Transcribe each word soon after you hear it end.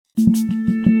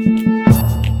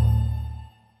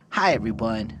Hi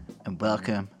everyone, and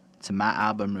welcome to my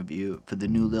album review for the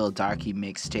new Lil Darkie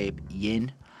mixtape,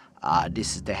 Yin.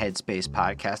 This is the Headspace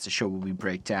podcast, a show where we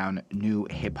break down new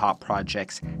hip-hop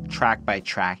projects track by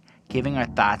track, giving our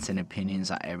thoughts and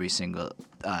opinions on every single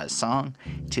song.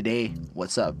 Today,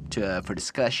 what's up for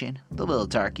discussion? The Lil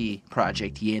Darkie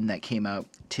project, Yin, that came out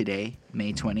today,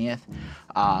 May 20th.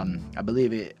 I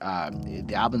believe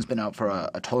the album's been out for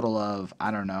a total of,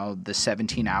 the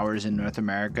 17 hours in North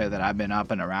America that I've been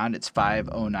up and around. It's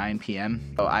 5:09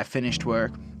 p.m. So I finished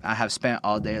work. I have spent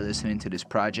all day listening to this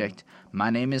project. My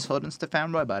name is Holden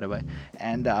Stefan Roy, by the way,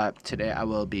 and today I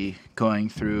will be going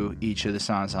through each of the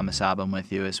songs on this album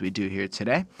with you as we do here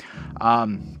today.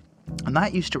 I'm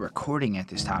not used to recording at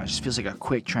this time. It just feels like a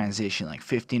quick transition. Like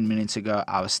 15 minutes ago,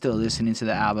 I was still listening to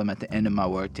the album at the end of my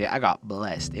workday. I got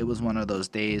blessed. It was one of those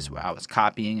days where I was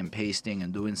copying and pasting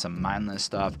and doing some mindless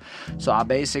stuff. So I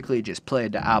basically just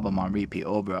played the album on repeat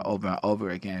over and over and over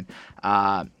again.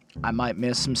 I might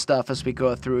miss some stuff as we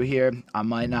go through here. I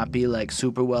might not be like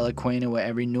super well acquainted with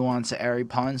every nuance of every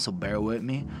pun, so bear with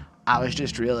me. I was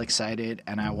just real excited,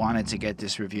 and I wanted to get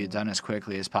this review done as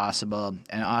quickly as possible.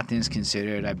 And all things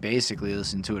considered, I basically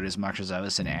listened to it as much as I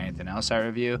listen to anything else I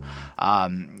review.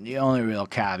 The only real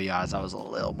caveat is I was a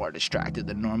little more distracted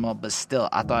than normal, but still,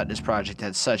 I thought this project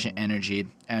had such an energy.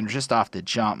 And just off the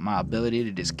jump, my ability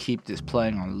to just keep this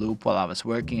playing on loop while I was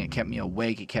working, it kept me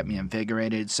awake, it kept me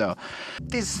invigorated. So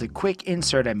this is a quick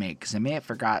insert I made because I may have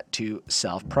forgot to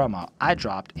self-promo. I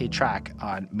dropped a track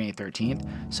on May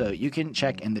 13th, so you can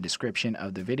check in the description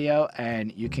of the video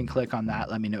and you can click on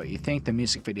that. Let me know what you think. The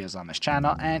music video is on this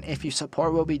channel, and if you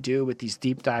support what we do with these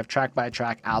deep dive track by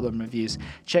track album reviews,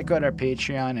 check out our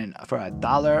Patreon, and for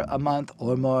 $1 a month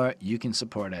or more you can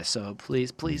support us. So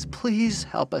please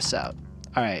help us out.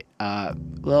 All right,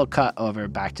 little cut over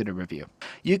back to the review.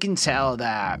 You can tell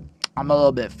that I'm a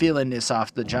little bit feeling this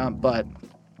off the jump, but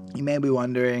you may be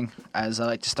wondering, as I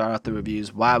like to start off the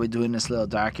reviews, why we're doing this Lil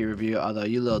Darkie review, although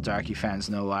you Lil Darkie fans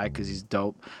know why, because he's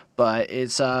dope. But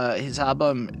it's his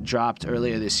album dropped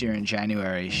earlier this year in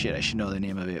January. Shit, I should know the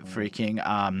name of it.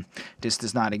 Freaking This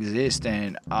Does Not Exist.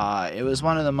 And it was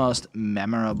one of the most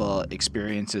memorable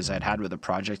experiences I'd had with a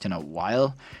project in a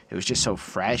while. It was just so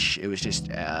fresh. It was just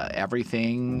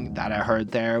everything that I heard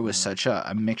there was such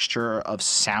a mixture of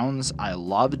sounds I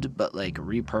loved, but like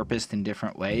repurposed in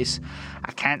different ways.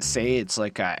 I can't say it's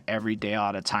like a everyday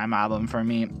all the time album for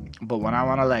me, but when I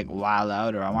want to like wild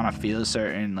out or I want to feel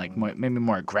certain like maybe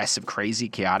more aggressive, crazy,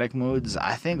 chaotic moods,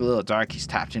 I think Lil Darkie's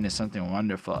tapped into something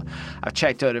wonderful. I've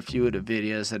checked out a few of the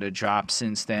videos that have dropped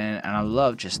since then, and I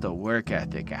love just the work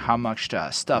ethic and how much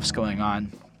stuff's going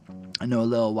on. I know a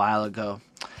little while ago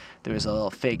there was a little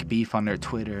fake beef on their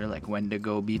Twitter, like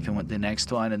Wendigo beefing with the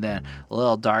next one, and then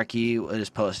Lil Darkie was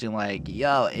posting like,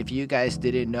 yo, if you guys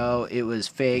didn't know it was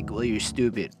fake, well, you're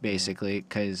stupid, basically,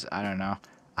 because I didn't know.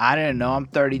 I'm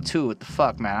 32. What the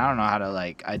fuck, man? I don't know how to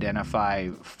like identify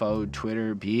faux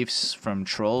Twitter beefs from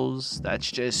trolls.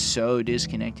 That's just so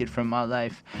disconnected from my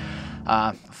life.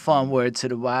 Fun word to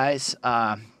the wise.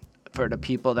 For the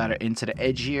people that are into the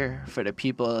edgier, for the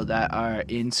people that are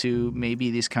into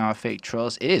maybe these kind of fake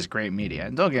trolls, it is great media.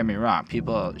 And don't get me wrong,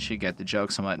 people should get the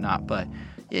jokes and whatnot, but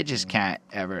you just can't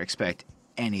ever expect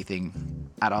anything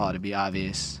at all to be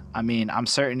obvious. I mean, I'm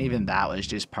certain even that was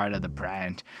just part of the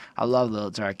brand. I love Lil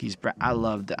Darkie's brand. I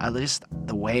love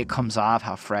the way it comes off,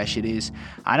 how fresh it is.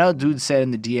 I know dude said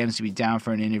in the DMs to be down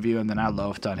for an interview, and then I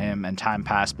loafed on him and time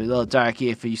passed. But Lil Darkie,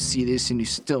 if you see this and you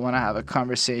still want to have a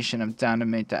conversation, I'm down to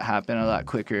make that happen a lot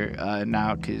quicker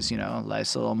now, because,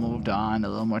 life's a little moved on, a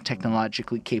little more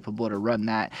technologically capable to run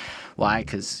that. Why?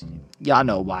 Because y'all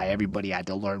know why. Everybody had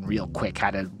to learn real quick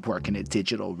how to work in a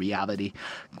digital reality.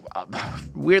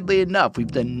 Weirdly enough,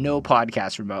 we've done no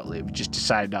podcast remotely. We just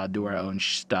decided to do our own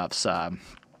stuff. So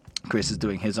Chris is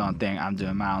doing his own thing. I'm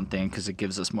doing my own thing because it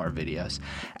gives us more videos.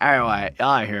 Anyway, y'all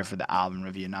are here for the album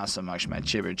review, not so much my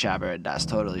chibber jabber. That's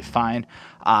totally fine.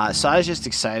 So I was just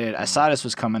excited. I saw this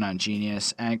was coming on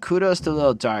Genius, and kudos to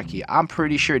Lil Darkie. I'm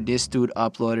pretty sure this dude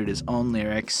uploaded his own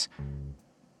lyrics,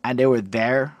 and they were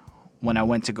there when I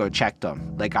went to go check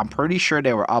them. Like, I'm pretty sure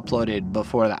they were uploaded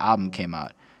before the album came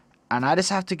out. And I just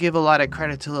have to give a lot of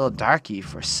credit to Lil Darkie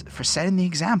for setting the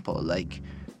example. Like,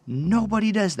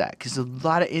 nobody does that, because a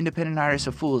lot of independent artists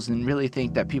are fools and really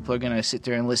think that people are going to sit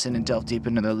there and listen and delve deep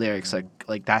into their lyrics.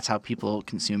 Like that's how people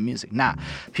consume music. Nah,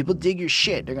 people dig your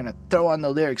shit. They're going to throw on the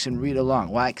lyrics and read along.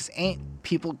 Why? Because ain't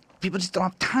people people just don't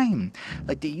have time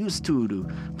like they used to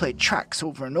play tracks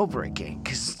over and over again.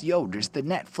 Because, there's the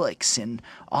Netflix and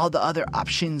all the other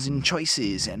options and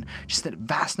choices and just a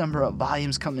vast number of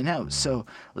volumes coming out. So,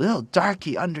 Lil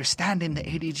Darky understanding the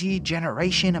ADG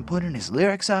generation and putting his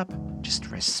lyrics up, just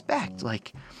respect.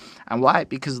 Like, and why?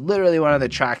 Because literally one of the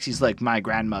tracks, he's like my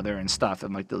grandmother and stuff,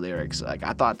 and like the lyrics. Like,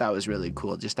 I thought that was really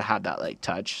cool just to have that like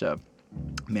touch. So,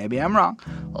 maybe I'm wrong.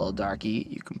 Lil Darky,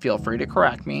 you can feel free to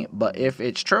correct me, but if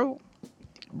it's true,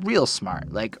 real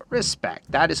smart, like respect.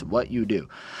 That is what you do.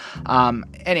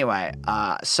 Anyway,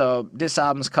 so this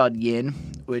album's called Yin,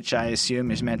 which I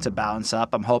assume is meant to balance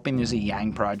up. I'm hoping there's a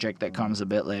Yang project that comes a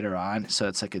bit later on, so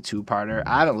it's like a two-parter.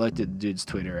 I haven't looked at the dude's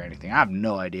Twitter or anything. I have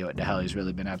no idea what the hell he's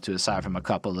really been up to, aside from a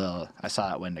couple little, I saw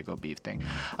that Wendigo beef thing.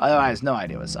 Otherwise, no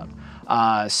idea what's up.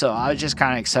 So I was just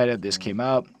kind of excited this came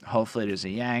out. Hopefully there's a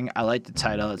Yang. I like the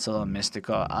title. It's a little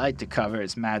mystical. I like the cover.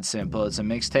 It's mad simple. It's a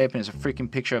mixtape, and it's a freaking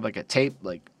picture of like a tape,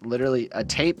 like literally a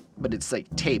tape, but it's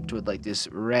like taped with like this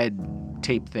red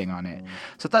tape thing on it.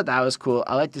 So I thought that was cool.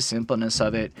 I like the simpleness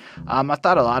of it. I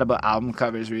thought a lot about album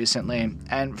covers recently,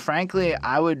 and frankly,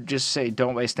 I would just say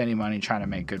don't waste any money trying to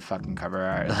make good fucking cover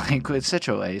art. Like, it's such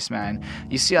a waste, man.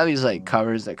 You see all these like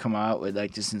covers that come out with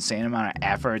like this insane amount of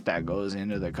effort that goes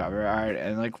into the cover art,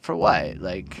 and like for what?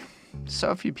 Like,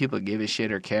 so few people give a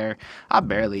shit or care. I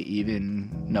barely even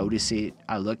notice it.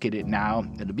 I look at it now,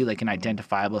 it'll be like an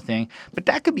identifiable thing, but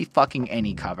that could be fucking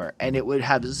any cover, and it would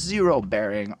have zero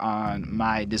bearing on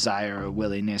my desire or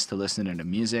willingness to listen to the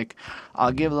music.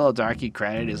 I'll give Lil Darky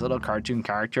credit. His little cartoon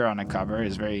character on a cover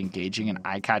is very engaging and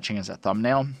eye-catching as a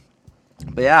thumbnail.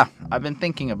 But yeah, I've been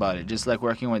thinking about it, just like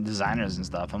working with designers and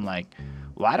stuff. I'm like,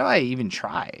 why do I even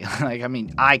try? Like, I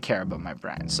mean, I care about my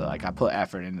brand, so like I put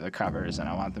effort into the covers and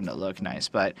I want them to look nice.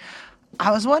 But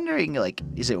I was wondering, like,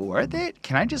 is it worth it?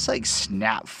 Can I just like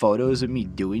snap photos of me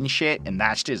doing shit and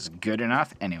that's just good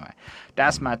enough? Anyway,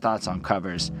 that's my thoughts on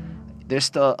covers. There's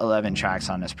still 11 tracks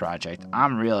on this project.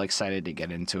 I'm real excited to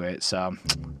get into it. So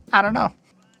I don't know.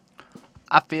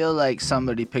 I feel like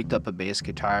somebody picked up a bass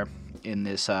guitar in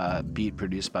this beat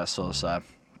produced by Soulsa.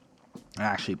 I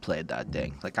actually played that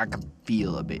thing. Like, I could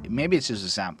feel a bit. Maybe it's just a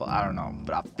sample. I don't know.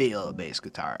 But I feel a bass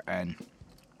guitar. And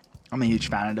I'm a huge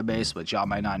fan of the bass. What y'all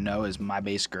might not know is my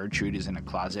bass Gertrude is in a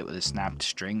closet with a snapped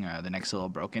string. The neck's a little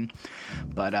broken.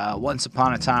 But once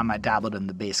upon a time, I dabbled in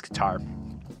the bass guitar.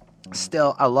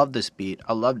 Still, I love this beat.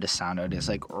 I love the sound of this.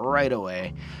 Like, right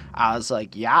away, I was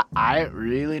like, yeah, I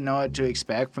really know what to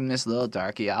expect from this Lil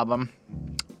Darky album.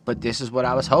 But this is what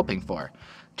I was hoping for.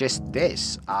 Just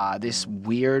this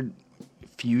weird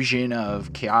fusion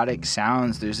of chaotic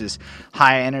sounds. There's this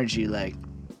high energy, like,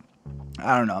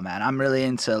 I don't know, man. I'm really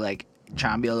into like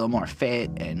trying to be a little more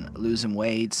fit and losing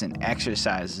weights and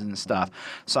exercises and stuff.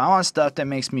 So I want stuff that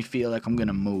makes me feel like I'm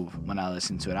gonna move when I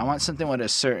listen to it. I want something with a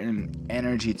certain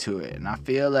energy to it, and I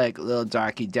feel like Lil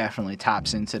Darky definitely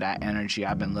taps into that energy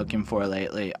I've been looking for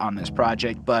lately on this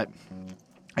project. But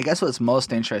I guess what's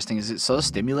most interesting is it's so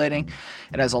stimulating.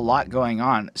 It has a lot going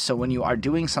on. So when you are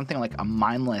doing something like a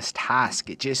mindless task,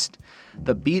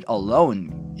 the beat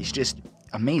alone is just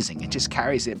amazing. It just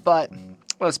carries it. But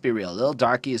let's be real. Lil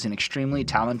Darky is an extremely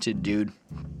talented dude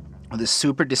with a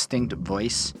super distinct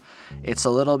voice. It's a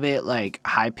little bit like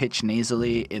high-pitched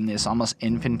nasally in this almost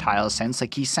infantile sense.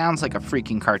 Like, he sounds like a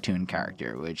freaking cartoon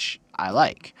character, which I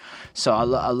like. So I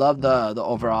love the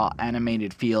overall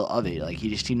animated feel of it. Like,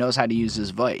 he knows how to use his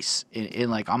voice in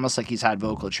like almost like he's had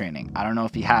vocal training. I don't know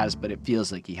if he has, but it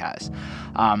feels like he has.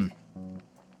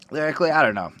 Lyrically, I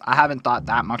don't know. I haven't thought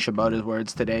that much about his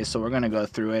words today, so we're going to go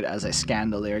through it as I scan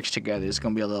the lyrics together. It's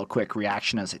going to be a little quick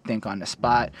reaction as I think on the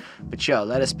spot. But yo,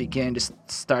 let us begin. Just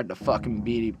start the fucking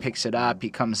beat. He picks it up. He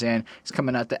comes in. He's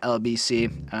coming out the LBC.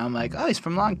 And I'm like, oh, he's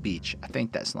from Long Beach. I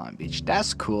think that's Long Beach.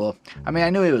 That's cool. I mean, I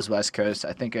knew he was West Coast.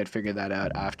 I think I'd figured that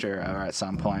out after or at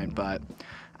some point, but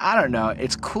I don't know.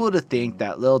 It's cool to think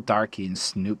that Lil Darky and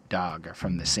Snoop Dogg are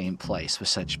from the same place with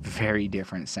such very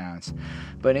different sounds.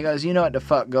 But he goes, you know what the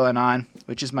fuck going on?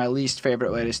 Which is my least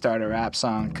favorite way to start a rap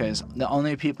song, because the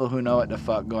only people who know what the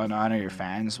fuck going on are your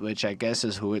fans, which I guess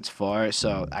is who it's for.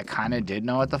 So I kind of did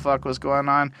know what the fuck was going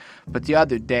on. But the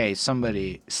other day,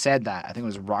 somebody said that. I think it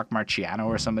was Rock Marciano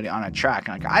or somebody on a track.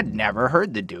 And like, I'd never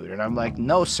heard the dude. And I'm like,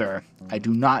 no, sir. I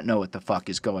do not know what the fuck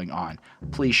is going on.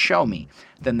 Please show me.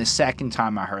 Then the second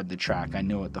time I heard the track, I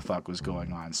knew what the fuck was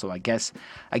going on. So I guess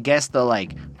the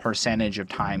like percentage of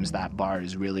times that bar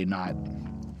is really not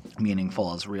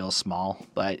meaningful is real small,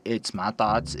 but it's my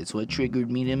thoughts. It's what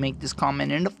triggered me to make this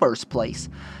comment in the first place.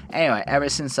 Anyway, ever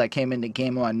since I came into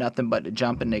game, I want nothing but to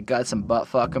jump in their guts and butt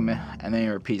fuck them, and then he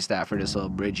repeats that for this little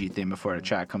bridgey thing before the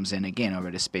track comes in again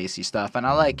over the spacey stuff, and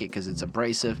I like it because it's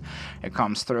abrasive, it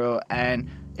comes through, and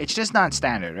it's just not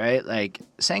standard, right? Like,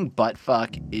 saying butt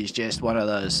fuck is just one of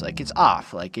those, like, it's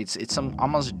off, like, it's some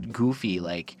almost goofy,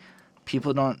 like,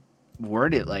 people don't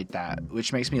word it like that,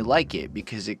 which makes me like it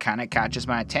because it kind of catches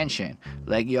my attention.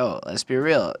 Like, yo, let's be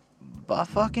real, butt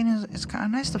fucking is kind of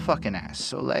nice to fucking ass.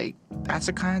 So like, that's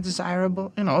a kind of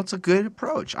desirable, it's a good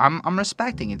approach. I'm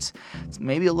respecting. It's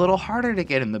maybe a little harder to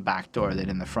get in the back door than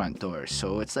in the front door.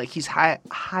 So it's like he's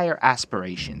higher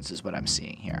aspirations is what I'm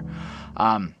seeing here.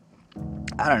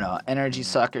 I don't know. Energy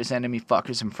suckers, enemy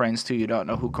fuckers, and friends too. You don't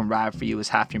know who can ride for you is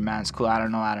half your man's cool. I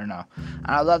don't know. And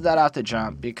I love that off the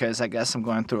jump because I guess I'm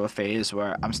going through a phase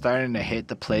where I'm starting to hit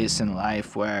the place in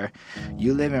life where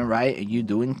you living right and you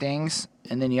doing things,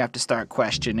 and then you have to start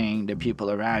questioning the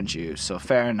people around you. So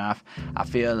fair enough. I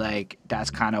feel like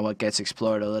that's kind of what gets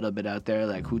explored a little bit out there.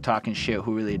 Like, who talking shit,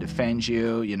 who really defends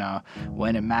you,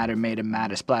 when it mattered, made it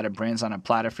matter. Splatter brains on a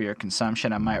platter for your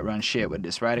consumption. I might run shit with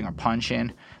this writing or punch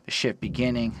in the shit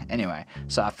beginning. Anyway,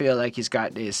 so I feel like he's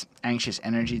got this anxious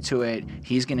energy to it.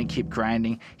 He's going to keep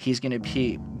grinding. He's going to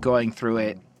keep going through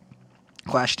it,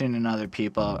 questioning other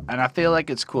people, and I feel like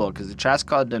it's cool because the track's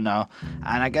called To Know,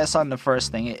 and I guess on the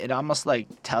first thing it almost like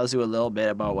tells you a little bit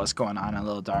about what's going on in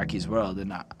Lil Darkie's world,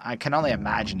 and I can only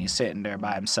imagine he's sitting there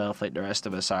by himself like the rest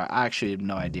of us are. I actually have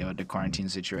no idea what the quarantine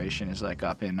situation is like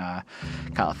up in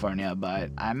California,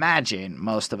 but I imagine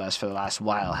most of us for the last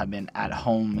while have been at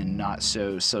home and not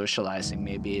so socializing.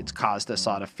 Maybe it's caused us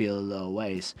all to feel a little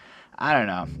ways. I don't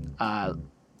know.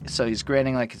 So he's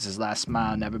grinning like it's his last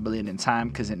smile, never believed in time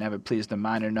because it never pleased the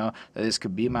mind or know that this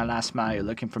could be my last smile. You're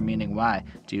looking for meaning, why?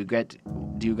 Do you got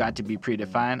to be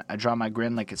predefined? I draw my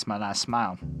grin like it's my last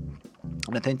smile.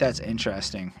 And I think that's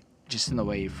interesting, just in the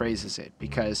way he phrases it,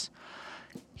 because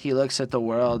he looks at the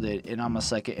world in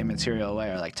almost like an immaterial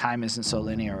way, or like time isn't so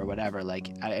linear or whatever. Like,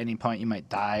 at any point you might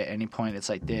die, at any point it's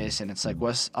like this, and it's like,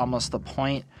 what's almost the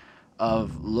point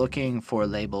of looking for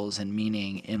labels and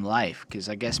meaning in life? Because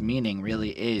I guess meaning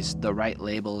really is the right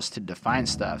labels to define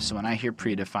stuff. So when I hear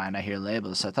predefined, I hear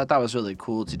labels. So I thought that was really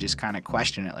cool to just kind of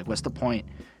question it. Like, what's the point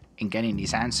in getting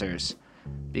these answers?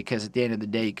 Because at the end of the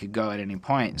day, you could go at any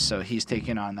point. So he's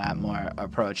taking on that more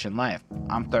approach in life.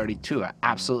 I'm 32. I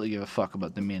absolutely give a fuck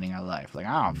about the meaning of life. Like,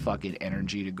 I don't fucking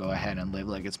energy to go ahead and live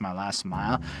like it's my last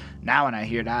smile. Now when I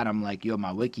hear that, I'm like, yo,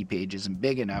 my wiki page isn't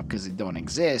big enough because it don't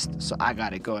exist. So I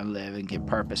got to go and live and get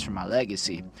purpose for my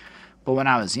legacy. But when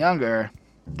I was younger,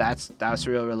 that's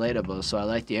real relatable. So I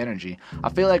like the energy. I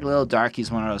feel like Lil Darkie's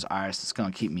one of those artists that's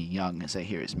going to keep me young as I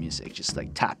hear his music. Just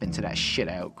like tap into that shit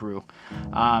I outgrew.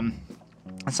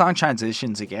 The song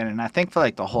transitions again, and I think for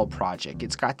like the whole project,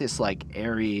 it's got this like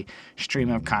airy stream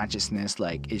of consciousness,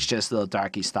 like it's just Lil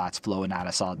Darkie's thoughts flowing at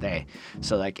us all day.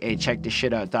 So like, hey, check this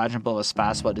shit out, dodging bullets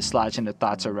fast while dislodging the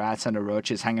thoughts of rats and the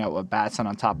roaches, hang out with bats and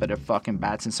on top of their fucking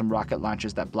bats, and some rocket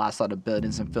launchers that blast all the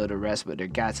buildings and fill the rest with their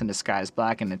gats, and the sky is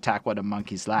black and attack what the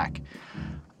monkeys lack.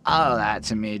 All of that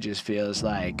to me just feels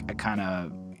like a kind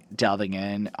of delving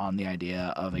in on the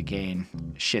idea of, again,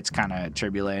 shit's kind of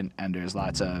turbulent and there's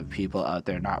lots of people out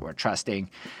there not worth trusting,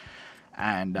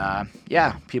 and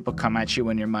people come at you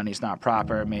when your money's not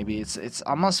proper. Maybe it's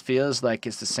almost feels like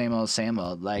it's the same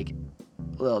old, like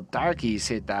Lil Darkie's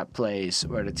hit that place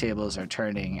where the tables are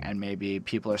turning and maybe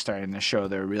people are starting to show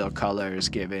their real colors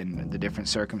given the different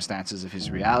circumstances of his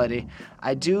reality.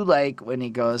 I do like when he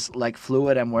goes, like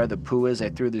fluid and where the poo is, I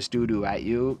threw this doo-doo at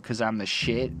you because I'm the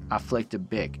shit, I flicked a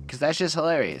bic, because that's just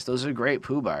hilarious. Those are great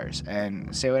poo bars,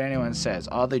 and say what anyone says,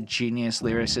 all the genius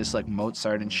lyricists like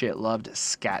Mozart and shit loved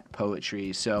scat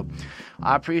poetry, so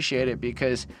I appreciate it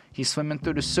because he's swimming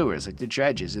through the sewers, like the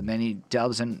dredges, and then he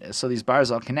delves in, so these bars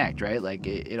all connect, right? Like,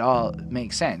 it all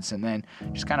makes sense, and then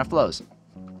just kind of flows.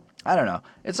 I don't know.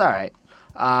 It's all right.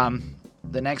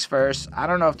 The next verse, I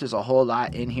don't know if there's a whole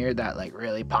lot in here that, like,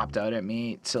 really popped out at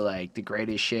me to, like, the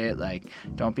greatest shit. Like,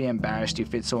 don't be embarrassed, you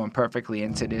fit so imperfectly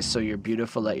into this, so you're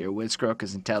beautiful, let your wits grow,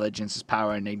 because intelligence is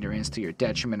power and ignorance to your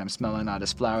detriment. I'm smelling all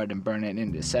this flour and burning it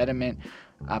into sediment.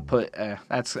 I put,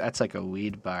 that's like a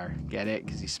weed bar, get it?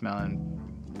 Because he's smelling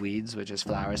weeds, which is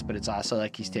flowers, but it's also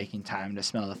like he's taking time to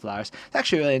smell the flowers. It's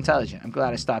actually really intelligent. I'm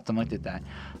glad I stopped and looked at that.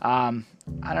 I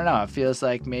don't know, it feels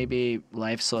like maybe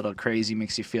life's a little crazy,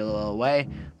 makes you feel a little way,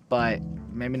 but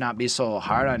maybe not be so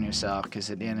hard on yourself, because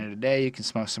at the end of the day, you can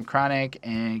smoke some chronic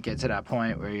and get to that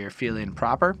point where you're feeling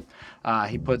proper.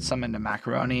 He put some into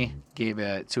macaroni, gave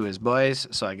it to his boys,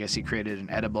 so I guess he created an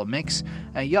edible mix.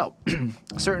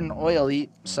 Certain oily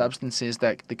substances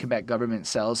that the Quebec government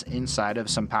sells inside of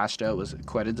some pasta was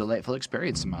quite a delightful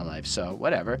experience in my life, so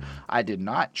whatever. I did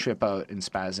not trip out in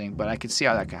spazzing, but I could see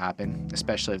how that could happen,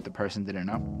 especially if the person didn't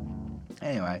know.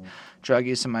 Anyway, drug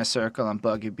use in my circle, I'm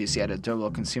buggy, BC at a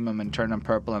double, consume them and turn them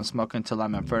purple, I'm smoking till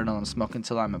I'm infertile, I'm smoking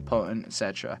till I'm impotent,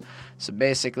 etc. So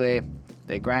basically,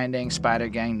 they grinding, spider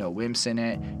gang, no wimps in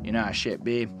it, you know how shit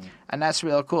be, and that's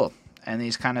real cool. And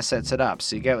these kind of sets it up.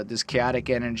 So you get with this chaotic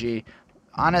energy.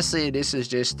 Honestly, this is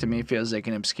just, to me, feels like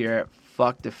an obscure,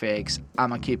 fuck the fakes,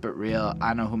 I'ma keep it real,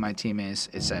 I know who my team is,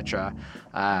 etc.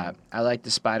 I like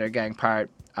the spider gang part.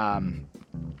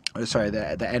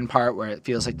 The end part where it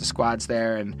feels like the squad's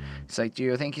there, and it's like, do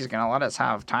you think he's gonna let us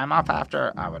have time off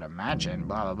after? I would imagine,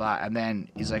 blah blah blah. And then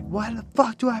he's like, what the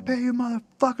fuck do I pay you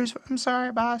motherfuckers for? I'm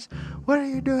sorry, boss. What are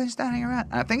you doing standing around?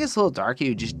 And I think it's Little Darky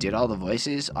who just did all the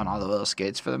voices on all the little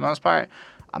skits for the most part.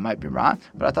 I might be wrong,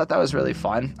 but I thought that was really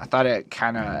fun. I thought it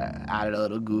kind of added a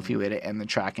little goofy way to end the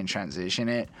track and transition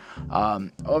it.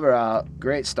 Overall,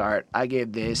 great start. I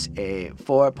gave this a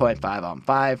 4.5 on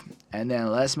 5. And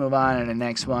then let's move on to the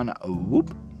next one.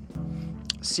 Whoop.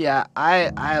 So yeah,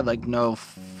 I have like no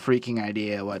freaking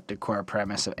idea what the core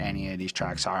premise of any of these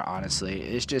tracks are, honestly.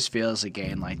 It just feels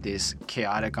again like this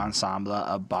chaotic ensemble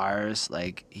of bars,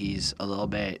 like he's a little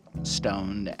bit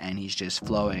stoned and he's just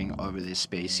flowing over this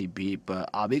spacey beat. But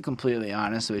I'll be completely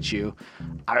honest with you,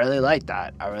 I really like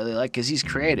that. I really like, because he's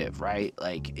creative, right?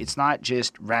 Like, it's not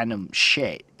just random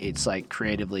shit, it's like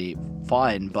creatively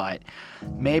fun. But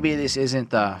maybe this isn't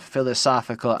the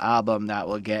philosophical album that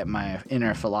will get my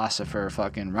inner philosopher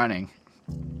fucking running,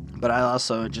 but I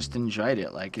also just enjoyed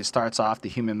it. Like, it starts off, the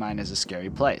human mind is a scary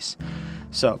place.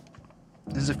 So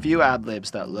there's a few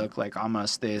ad-libs that look like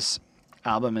almost this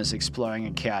album is exploring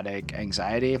a chaotic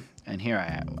anxiety, and here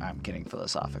I'm getting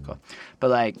philosophical. But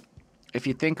like, if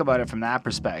you think about it from that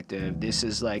perspective, this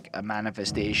is like a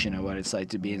manifestation of what it's like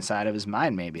to be inside of his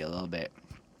mind, maybe a little bit.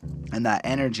 And that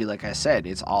energy, like I said,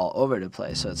 it's all over the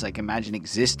place. So it's like, imagine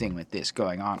existing with this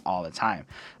going on all the time.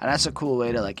 And that's a cool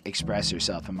way to like express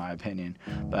yourself, in my opinion.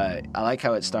 But I like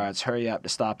how it starts. Hurry up to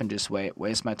stop and just wait.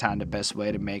 Waste my time the best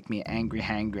way to make me angry,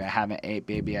 hangry. I haven't ate,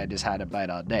 baby. I just had a bite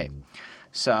all day.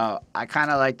 So I kind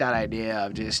of like that idea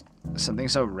of just something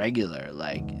so regular.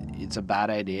 Like, it's a bad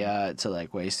idea to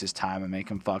like waste his time and make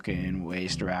him fucking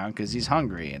waste around because he's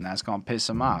hungry, and that's gonna piss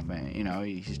him off. And you know,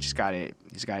 he's gotta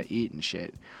eat and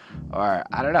shit. Or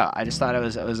I don't know. I just thought it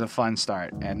was a fun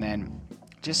start, and then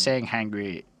just saying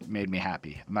hangry made me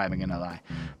happy. I'm not even gonna lie.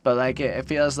 But like, it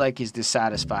feels like he's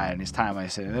dissatisfied and his time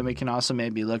wasted. And then we can also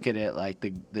maybe look at it like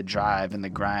the drive and the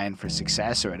grind for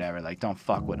success or whatever. Like, don't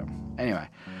fuck with him. Anyway.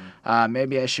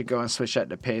 Maybe I should go and switch up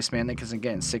the pace, mainly because I'm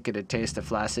getting sick of the taste of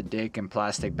flaccid dick and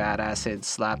plastic bad acid.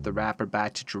 Slap the rapper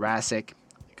back to Jurassic.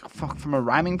 From a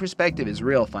rhyming perspective, it's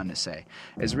real fun to say.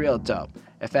 It's real dope.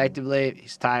 Effectively,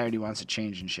 he's tired, he wants to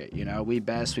change and shit, you know? We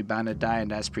bound to die,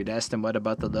 and that's predestined. What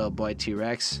about the little boy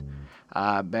T-Rex?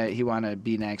 Bet he want to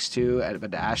be next too, but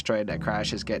the asteroid that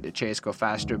crashes, get the chase, go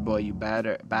faster, boy, you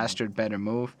bastard, better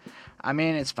move. I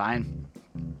mean, it's fine.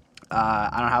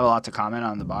 I don't have a lot to comment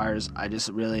on the bars. I just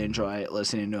really enjoy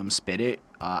listening to him spit it.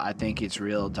 I think it's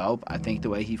real dope. I think the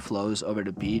way he flows over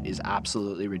the beat is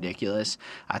absolutely ridiculous.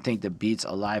 I think the beat's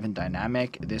alive and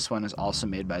dynamic. This one is also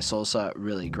made by Salsa,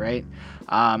 really great.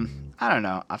 I don't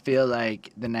know. I feel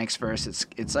like the next verse,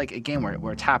 it's like, again,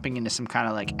 we're tapping into some kind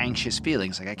of like anxious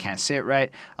feelings. Like, I can't sit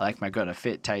right. I like my girl to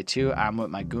fit tight too. I'm with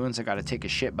my goons. I gotta take a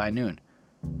shit by noon.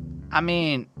 I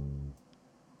mean,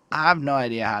 I have no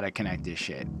idea how to connect this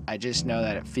shit. I just know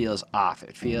that it feels off.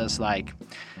 It feels like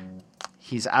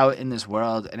he's out in this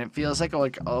world, and it feels like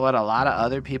what a lot of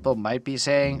other people might be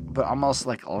saying, but almost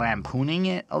like lampooning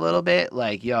it a little bit.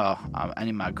 Like, yo, I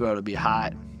need my girl to be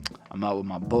hot. I'm out with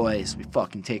my boys. We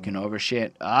fucking taking over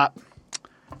shit. Gotta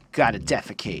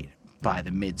defecate by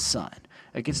the mid-sun.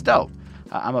 Like, it's dope.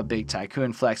 I'm a big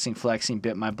tycoon, flexing,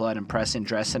 bit my blood, impressing,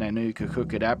 dressing. I knew you could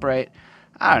cook it up right.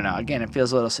 I don't know. Again, it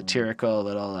feels a little satirical, a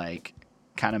little like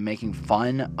kind of making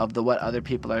fun of what other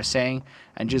people are saying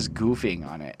and just goofing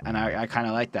on it. And I kind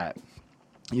of like that.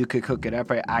 You could cook it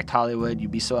up right. Act Hollywood. You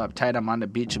be so uptight. I'm on the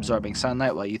beach absorbing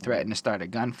sunlight while you threaten to start a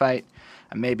gunfight.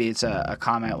 And maybe it's a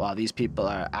comment while these people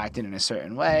are acting in a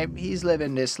certain way. He's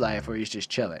living this life where he's just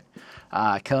chilling.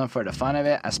 Killing for the fun of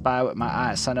it. I spy with my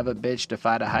eyes. Son of a bitch,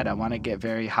 defy the height. I want to get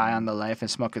very high on the life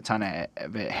and smoke a ton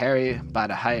of it. Hairy by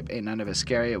the hype. Ain't none of it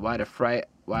scary. Why the fright?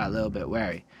 why a little bit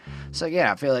wary. So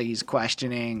yeah, I feel like he's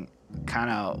questioning kind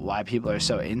of why people are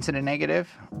so into the negative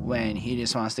when he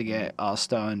just wants to get all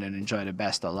stoned and enjoy the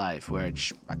best of life,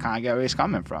 which I kind of get where he's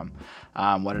coming from.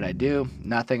 What did I do?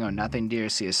 Nothing or nothing, dear.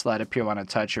 See a slut appear, want to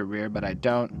touch her rear, but I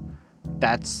don't.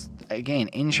 That's, again,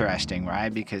 interesting,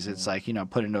 right? Because it's like,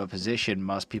 put into a position,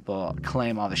 most people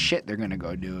claim all the shit they're going to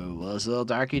go do. What does Lil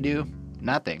Darkie do?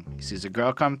 Nothing. He sees a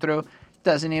girl come through,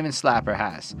 doesn't even slap her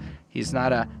ass. He's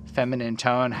not a feminine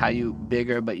tone, how you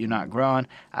bigger but you not growing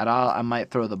at all. I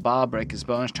might throw the ball, break his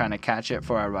bones, trying to catch it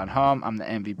before I run home. I'm the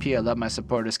MVP. I love my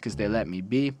supporters because they let me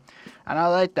be. And I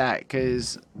like that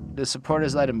because the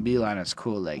supporters let him be line is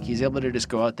cool. Like, he's able to just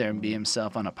go out there and be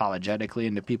himself unapologetically,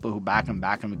 and the people who back him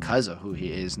because of who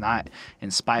he is, not in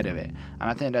spite of it. And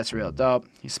I think that's real dope.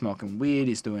 He's smoking weed.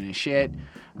 He's doing his shit.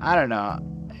 I don't know.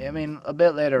 I mean, a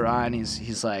bit later on,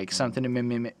 he's like, something to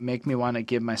make me want to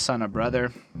give my son a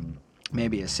brother.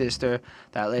 Maybe a sister.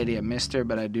 That lady I missed her,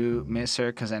 but I do miss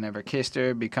her because I never kissed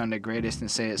her. Become the greatest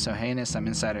and say it so heinous. I'm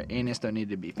inside her anus, don't need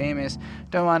to be famous.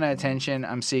 Don't want attention,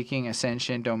 I'm seeking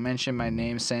ascension. Don't mention my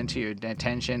name, send to your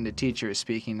attention. The teacher is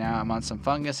speaking now. I'm on some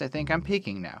fungus, I think I'm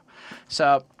peaking now.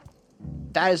 So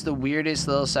that is the weirdest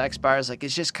little sex bars. Like,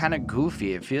 it's just kind of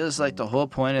goofy. It feels like the whole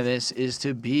point of this is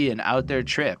to be an out there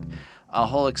trip. A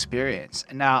whole experience.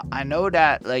 Now, I know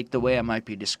that, like, the way I might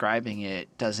be describing it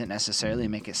doesn't necessarily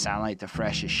make it sound like the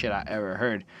freshest shit I ever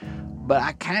heard, but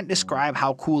I can't describe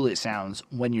how cool it sounds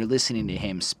when you're listening to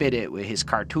him spit it with his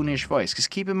cartoonish voice. Because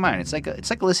keep in mind, it's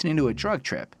like listening to a drug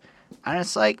trip. And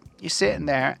it's like you're sitting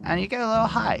there and you get a little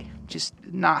high. Just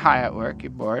not high at work,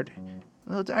 you're bored.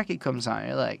 Lil Darkie comes on,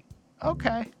 you're like,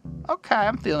 okay,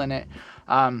 I'm feeling it.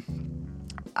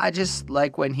 I just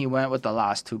like when he went with the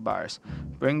last two bars.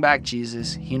 Bring back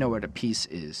Jesus, he know where the peace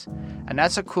is. And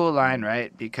that's a cool line,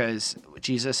 right? Because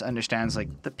Jesus understands,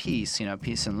 like, the peace,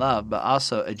 peace and love, but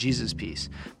also a Jesus peace.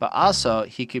 But also,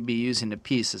 he could be using the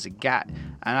peace as a gat.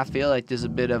 And I feel like there's a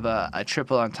bit of a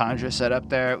triple entendre set up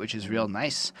there, which is real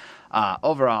nice.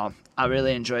 Overall, I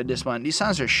really enjoyed this one. These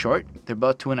songs are short. They're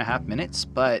both 2.5 minutes,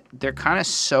 but they're kind of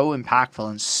so impactful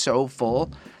and so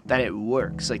full that it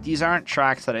works. Like, these aren't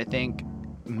tracks that I think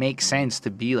make sense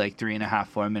to be like 3.5,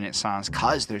 4 minute songs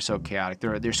because they're so chaotic.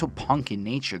 They're so punk in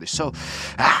nature. They're so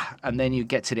and then you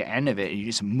get to the end of it and you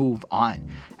just move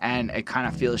on. And it kind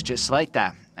of feels just like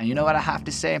that. And you know what I have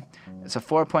to say? It's a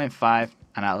 4.5,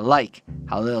 and I like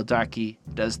how Lil Darkie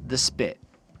does the spit.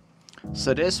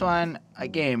 So this one,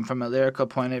 again, from a lyrical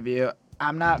point of view,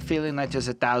 I'm not feeling like there's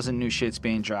 1,000 new shits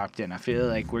being dropped in. I feel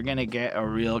like we're going to get a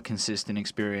real consistent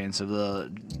experience of Lil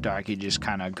Darkie just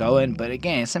kind of going. But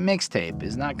again, it's a mixtape.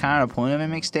 It's not kind of the point of a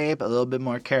mixtape. A little bit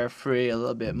more carefree, a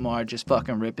little bit more just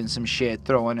fucking ripping some shit,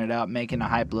 throwing it out, making a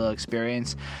hype little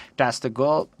experience. That's the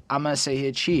goal. I'm going to say he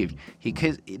achieved.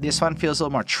 This one feels a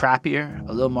little more trappier,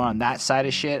 a little more on that side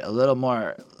of shit, a little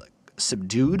more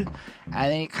subdued,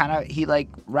 and then he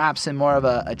raps in more of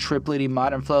a triplety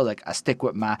modern flow, like I'm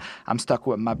stuck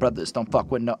with my brothers, don't fuck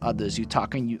with no others, you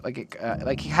talking, you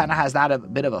like he kind of has that a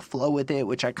bit of a flow with it,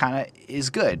 which I kind of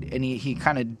is good, and he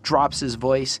kind of drops his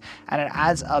voice and it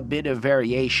adds a bit of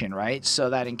variation, right? So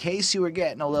that in case you were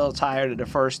getting a little tired of the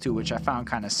first two, which I found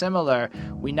kind of similar,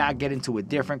 we now get into a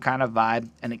different kind of vibe,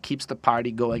 and it keeps the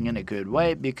party going in a good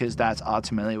way because that's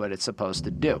ultimately what it's supposed to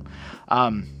do.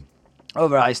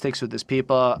 Overall, he sticks with his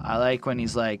people. I like when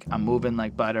he's like, I'm moving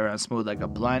like butter, I'm smooth like a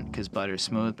blunt, because butter's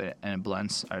smooth and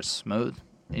blunts are smooth.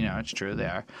 It's true, they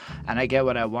are. And I get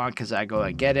what I want because I go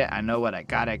and get it. I know what I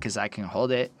got it because I can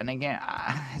hold it. And again,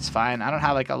 it's fine. I don't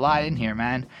have like a lot in here,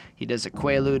 man. He does a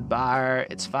Quaalude bar.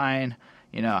 It's fine.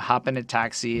 Hop in a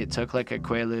taxi. It took like a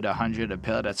Quaalude 100 a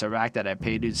pill. That's a rack that I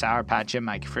paid, dude. Sour Patch in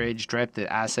my fridge. Dripped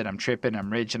the acid. I'm tripping.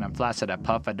 I'm rich and I'm flaccid. I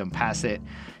puff. I don't pass it.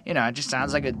 It just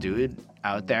sounds like a dude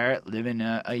out there living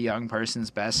a young person's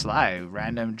best life.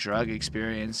 Random drug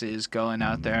experiences, going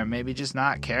out there, maybe just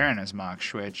not caring as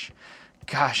much, which,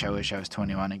 gosh, I wish I was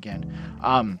 21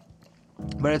 again.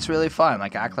 But it's really fun.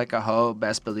 Like, act like a hoe.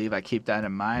 Best believe I keep that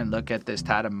in mind. Look at this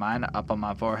tat of mine up on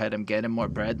my forehead. I'm getting more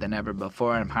bread than ever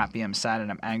before. I'm happy, I'm sad, and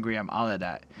I'm angry. I'm all of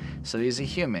that. So he's a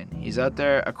human. He's out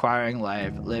there acquiring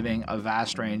life, living a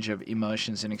vast range of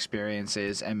emotions and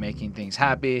experiences, and making things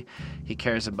happy. He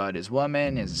cares about his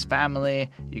woman, his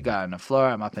family. You got on the floor.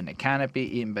 I'm up in the canopy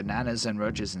eating bananas and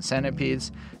roaches and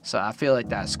centipedes. So I feel like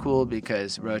that's cool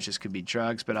because roaches could be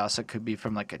drugs, but also could be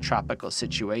from like a tropical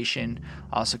situation.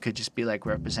 Also could just be like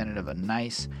representative of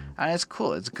nice, and it's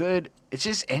cool, it's good, it's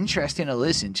just interesting to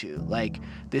listen to. Like,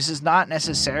 this is not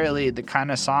necessarily the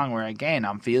kind of song where, again,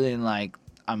 I'm feeling like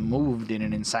I'm moved in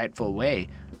an insightful way,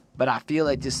 But I feel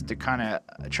like this is the kind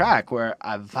of track where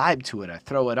I vibe to it, I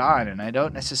throw it on, and I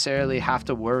don't necessarily have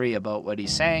to worry about what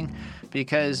he's saying,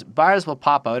 because bars will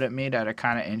pop out at me that are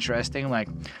kind of interesting. Like,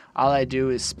 all I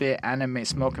do is spit, animate,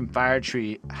 smoking fire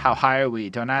tree. How high are we?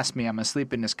 Don't ask me. I'm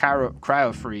asleep in this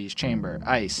cryo freeze chamber,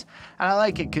 ice. And I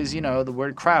like it because, the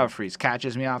word cryo freeze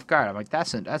catches me off guard. I'm like,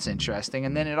 that's interesting.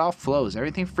 And then it all flows.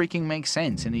 Everything freaking makes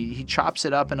sense. And he chops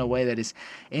it up in a way that is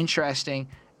interesting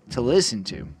to listen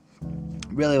to.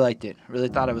 Really liked it. Really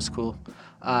thought it was cool.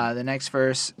 The next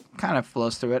verse kind of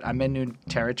flows through it. I'm in new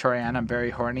territory and I'm very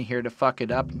horny, here to fuck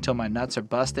it up until my nuts are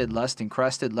busted, lust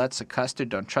encrusted, let's a custard,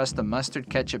 don't trust the mustard,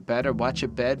 catch it better, watch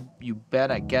it bed, you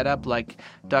bet I get up like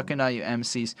ducking all you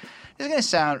MCs. It's gonna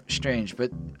sound strange,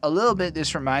 but a little bit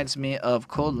this reminds me of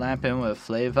Cold Lampin' with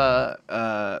Flava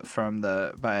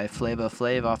by Flava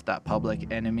Flav off that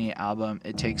Public Enemy album,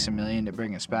 It Takes a Million to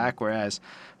Bring Us Back, whereas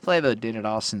Flava did it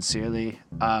all sincerely.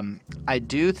 I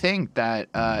do think that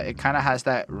it kind of has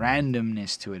that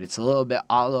randomness to it. It's a little bit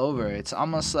all over. It's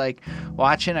almost like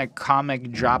watching a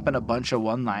comic dropping a bunch of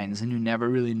one-liners and you never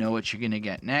really know what you're going to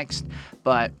get next.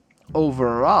 But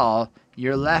overall,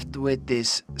 you're left with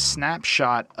this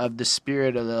snapshot of the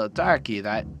spirit of Lil Darkie,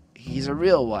 that he's a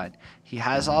real one. He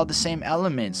has all the same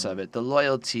elements of it, the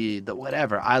loyalty, the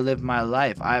whatever. I live my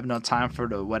life. I have no time for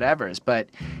the whatevers. But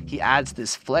he adds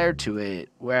this flair to it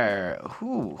where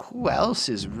who else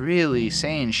is really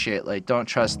saying shit like don't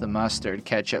trust the mustard,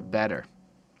 ketchup better?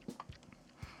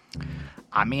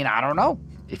 I mean, I don't know.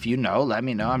 If you know, let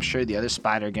me know. I'm sure the other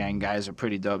Spider Gang guys are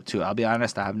pretty dope too. I'll be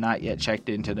honest, I have not yet checked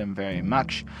into them very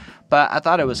much, but I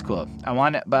thought it was cool.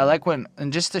 But I like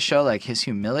and just to show like his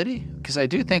humility, because I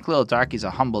do think Lil Darkie's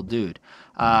a humble dude.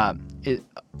 I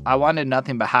wanted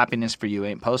nothing but happiness for you.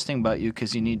 Ain't posting about you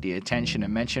because you need the attention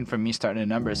and mention from me starting a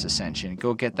numbers ascension.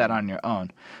 Go get that on your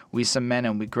own. We some men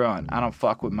and we growing. I don't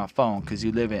fuck with my phone because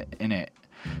you live in it.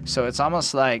 So it's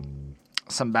almost like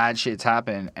some bad shit's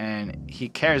happened and he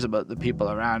cares about the people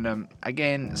around him.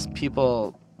 Again,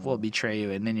 people will betray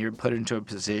you and then you're put into a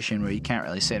position where you can't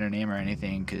really say their name or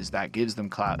anything because that gives them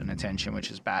clout and attention,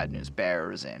 which is bad news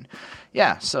bears. And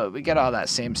yeah, so we get all that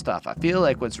same stuff. I feel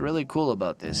like what's really cool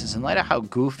about this is, in light of how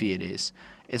goofy it is,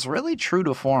 it's really true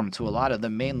to form to a lot of the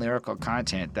main lyrical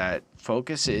content that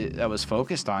was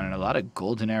focused on in a lot of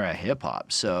golden era hip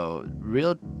hop. So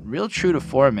real true to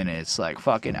form in it. It's like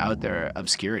fucking out there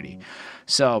obscurity.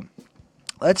 So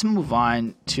let's move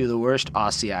on to the worst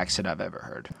Aussie accent I've ever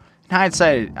heard. In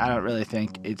hindsight, I don't really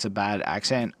think it's a bad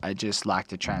accent. I just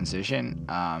lacked a transition.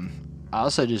 I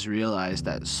also just realized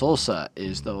that Salsa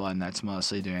is the one that's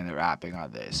mostly doing the rapping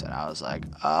on this, and I was like,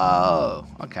 oh,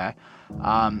 okay.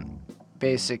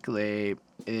 Basically,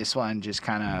 this one just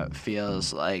kind of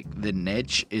feels like the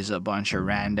niche is a bunch of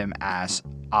random ass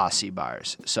Aussie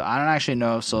bars. So I don't actually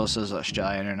know if Salsa's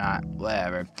Australian or not,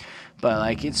 whatever. But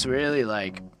like, it's really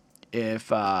like,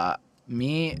 if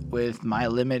me with my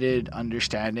limited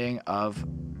understanding of,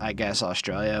 I guess,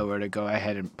 Australia were to go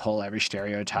ahead and pull every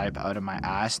stereotype out of my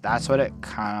ass, that's what it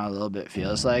kind of a little bit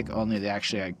feels like. Only they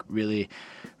actually like really,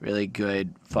 really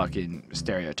good fucking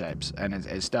stereotypes, and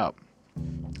it's dope.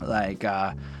 Like,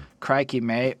 crikey,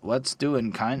 mate, what's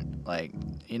doing, cunt? Like,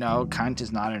 cunt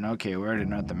is not an okay word in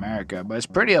North America, but it's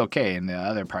pretty okay in the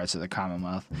other parts of the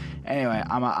Commonwealth. Anyway,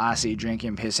 I'm a Aussie,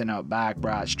 drinking, pissing out back,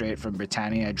 brought straight from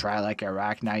Britannia, dry like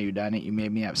Iraq, now you done it, you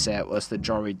made me upset, what's the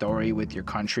Jory Dory with your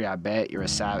country, I bet, you're a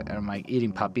savage, and I'm like,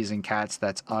 eating puppies and cats,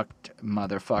 that's ucked,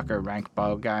 motherfucker, rank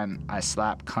bowgun, I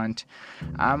slap, cunt.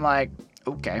 I'm like,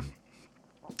 okay.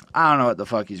 I don't know what the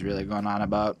fuck he's really going on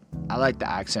about. I like the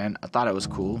accent. I thought it was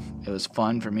cool. It was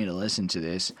fun for me to listen to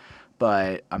this.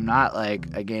 But I'm not,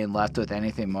 like, again, left with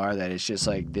anything more that it's just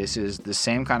like, this is the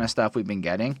same kind of stuff we've been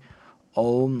getting.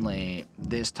 Only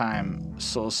this time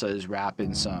Salsa is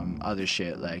rapping some other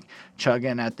shit, like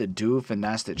chugging at the doof and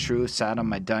that's the truth. Sat on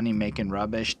my dunny making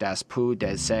rubbish. That's poo,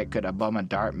 dead set. Could I bum a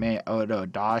dart, mate? Odo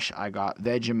dosh. I got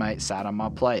Vegemite sat on my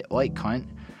plate. Oi, cunt.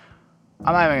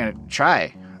 I'm not even gonna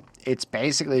try. It's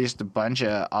basically just a bunch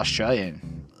of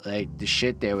Australian, like, the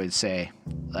shit they would say.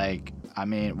 Like, I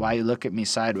mean, why you look at me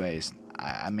sideways?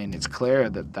 I mean, it's clear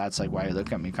that that's, like, why you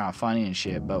look at me kind of funny and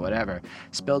shit, but whatever.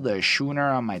 Spilled a schooner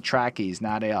on my trackies,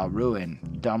 now they all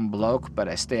ruined. Dumb bloke, but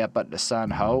I stay up at the sun,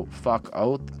 ho. Fuck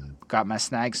oath. Got my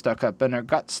snag stuck up in her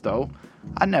guts, though.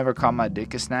 I never called my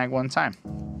dick a snag one time.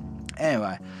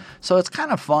 Anyway, so it's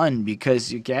kind of fun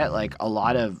because you get, like, a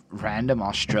lot of random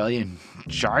Australian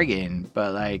jargon,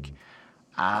 but, like,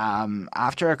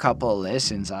 After a couple of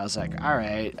listens, I was like, all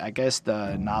right, I guess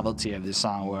the novelty of this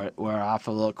song wore off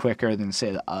a little quicker than,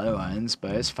 say, the other ones,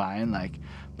 but it's fine. Like,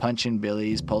 punching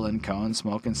billies, pulling cones,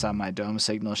 smoking some of my dome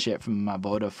signal shit from my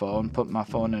Vodafone, put my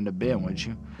phone in the bin, would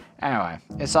you? Anyway,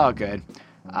 it's all good.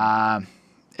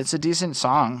 It's a decent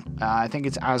song. I think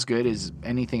it's as good as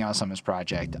anything else on this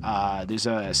project. There's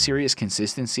a serious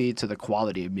consistency to the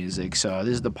quality of music, so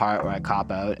this is the part where I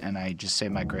cop out and I just say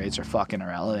my grades are fucking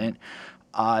irrelevant.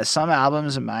 Some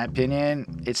albums, in my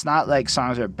opinion, it's not like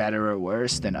songs are better or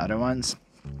worse than other ones.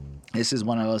 This is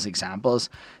one of those examples.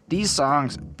 These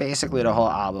songs, basically the whole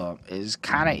album, is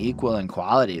kind of equal in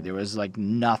quality. There was like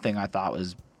nothing I thought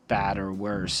was bad or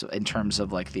worse in terms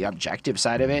of like the objective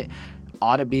side of it.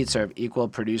 All the beats are of equal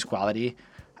produced quality.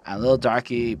 And Lil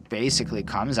Darky basically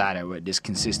comes at it with this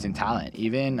consistent talent.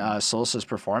 Even Sosa's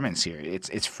performance here,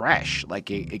 it's fresh.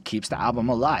 Like it keeps the album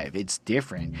alive. It's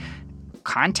different.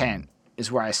 Content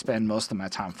is where I spend most of my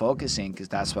time focusing because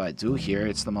that's what I do here.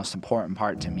 It's the most important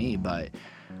part to me. But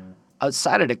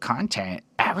outside of the content,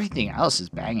 everything else is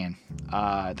banging.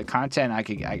 The content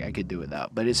I could do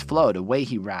without, but his flow, the way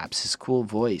he raps, his cool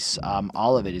voice,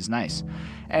 all of it is nice.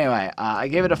 Anyway, I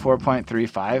gave it a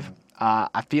 4.35.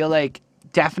 I feel like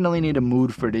definitely need a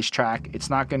mood for this track. It's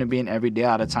not going to be an every day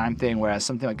at a time thing, whereas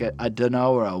something like a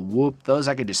Dunno or a Whoop, those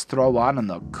I could just throw on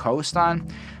the coast on.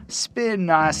 Spin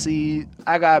Nazi,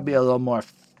 I gotta be a little more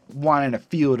wanting to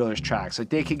feel those tracks. Like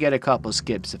they could get a couple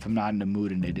skips if I'm not in the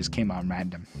mood and they just came on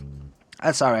random.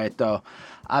 That's all right though.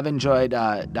 I've enjoyed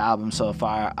the album so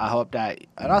far. I hope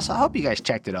you guys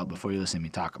checked it out before you listen to me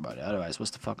talk about it. Otherwise,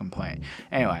 what's the fucking point?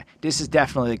 Anyway, this is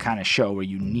definitely the kind of show where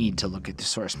you need to look at the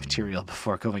source material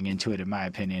before going into it, in my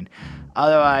opinion.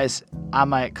 Otherwise, I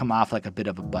might come off like a bit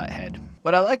of a butthead.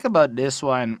 What I like about this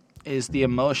one is the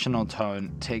emotional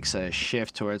tone takes a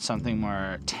shift towards something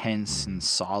more tense and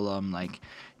solemn. Like,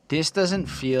 this doesn't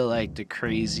feel like the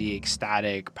crazy,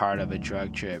 ecstatic part of a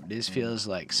drug trip. This feels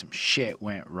like some shit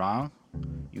went wrong.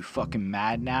 You fucking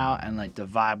mad now, and like the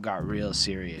vibe got real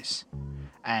serious.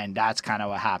 And that's kind of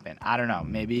what happened. I don't know.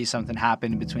 Maybe something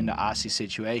happened between the Aussie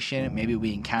situation. Maybe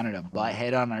we encountered a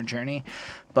butthead on our journey.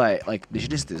 But, like, there's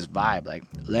just this vibe. Like,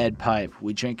 lead pipe.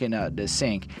 We drinking the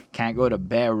sink. Can't go to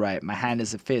bed right. My hand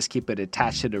is a fist. Keep it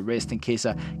attached to the wrist in case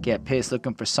I get pissed.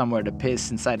 Looking for somewhere to piss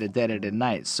inside the dead of the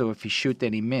night. So if you shoot,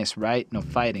 then he miss, right? No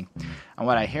fighting. And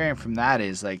what I hear from that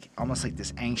is, like, almost like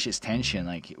this anxious tension.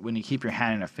 Like, when you keep your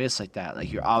hand in a fist like that,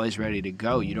 like, you're always ready to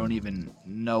go. You don't even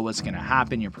know what's going to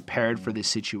happen. You're prepared for this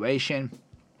situation.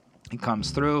 It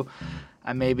comes through.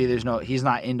 And maybe he's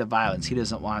not into violence. He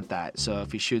doesn't want that. So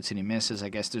if he shoots and he misses, I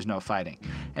guess there's no fighting.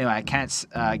 Anyway, I can't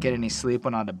get any sleep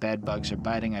when all the bed bugs are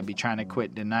biting. I'd be trying to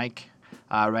quit the Nike.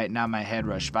 Right now my head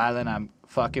rush violent. I'm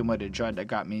fucking with a drug that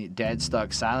got me dead,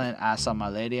 stuck silent. Ass on my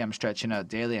lady. I'm stretching out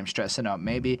daily. I'm stressing out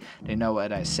maybe. They know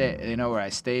what I say. They know where I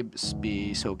stay.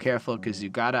 Be so careful because you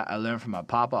gotta. I learned from my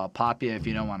papa. I'll pop you if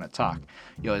you don't want to talk.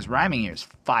 Yo, his rhyming here is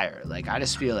fire. Like, I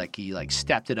just feel like he like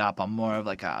stepped it up on more of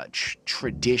like a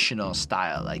traditional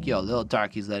style. Like, yo, Lil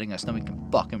Darky's letting us know we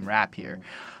can fucking rap here.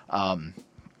 I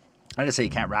didn't say he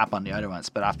can't rap on the other ones,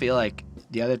 but I feel like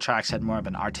the other tracks had more of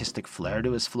an artistic flair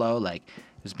to his flow. Like,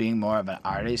 he was being more of an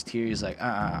artist here. He's like,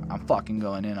 I'm fucking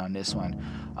going in on this one.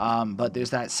 But there's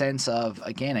that sense of,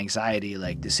 again, anxiety,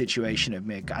 like the situation of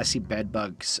Mick. I see bed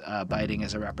bugs biting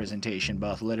as a representation,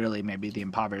 both literally maybe the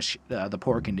impoverished, the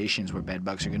poor conditions where bed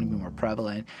bugs are going to be more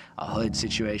prevalent, a hood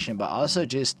situation, but also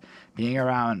just being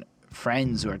around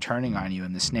friends who are turning on you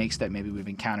and the snakes that maybe we've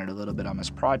encountered a little bit on this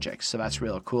project. So that's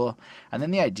real cool. And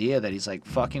then the idea that he's like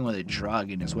fucking with a drug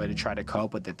in his way to try to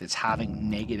cope with it that's having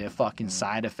negative fucking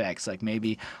side effects. Like,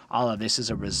 maybe all of this is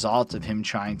a result of him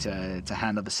trying to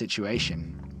handle the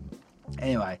situation.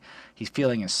 Anyway, he's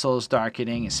feeling his soul's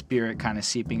darkening, his spirit kind of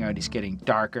seeping out. He's getting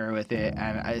darker with it,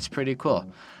 and it's pretty cool.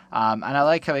 And I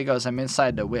like how he goes, I'm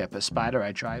inside the whip. A spider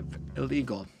I drive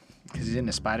illegal. Because he's in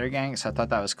the spider gang, so I thought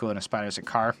that was cool. And a spider's a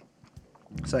car.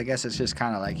 So I guess it's just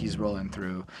kind of like he's rolling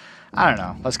through, I don't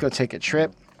know, let's go take a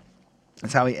trip.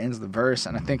 That's how he ends the verse,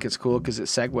 and I think it's cool because it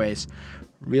segues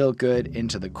real good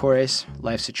into the chorus.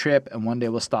 Life's a trip, and one day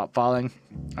we'll stop falling.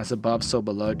 As above, so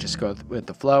below, just go with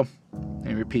the flow. And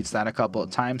he repeats that a couple of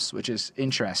times, which is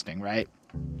interesting, right?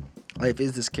 Life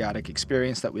is this chaotic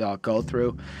experience that we all go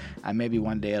through, and maybe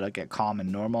one day it'll get calm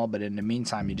and normal, but in the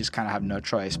meantime, you just kind of have no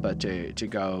choice but to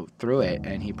go through it.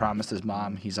 And he promised his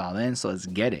mom he's all in, so let's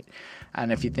get it.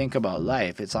 And if you think about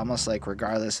life, it's almost like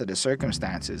regardless of the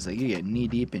circumstances, like you get knee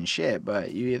deep in shit,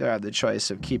 but you either have the choice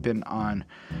of keeping on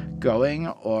going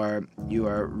or you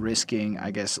are risking,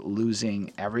 I guess,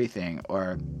 losing everything.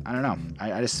 Or I don't know.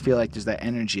 I just feel like there's that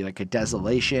energy, like a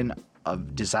desolation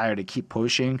of desire to keep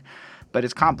pushing, but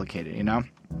it's complicated, you know?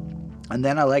 And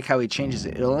then I like how he changes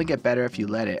it. It'll only get better if you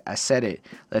let it. I said it.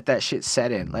 Let that shit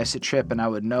set in. Life's a trip and I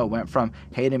would know. Went from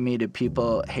hating me to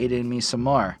people hating me some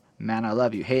more. Man, I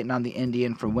love you. Hating on the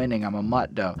Indian for winning. I'm a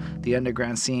mutt though. The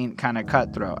underground scene kind of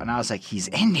cutthroat. And I was like, he's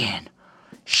Indian.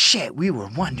 Shit, we were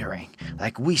wondering.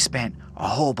 Like, we spent a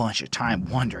whole bunch of time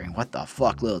wondering what the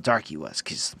fuck Lil Darky was.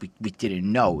 Because we didn't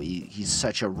know. He's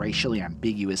such a racially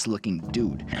ambiguous looking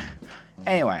dude.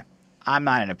 Anyway. I'm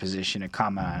not in a position to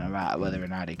comment on about whether or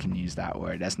not I can use that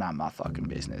word. That's not my fucking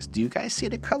business. Do you guys see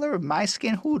the color of my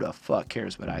skin? Who the fuck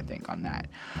cares what I think on that?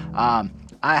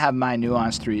 I have my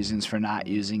nuanced reasons for not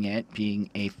using it,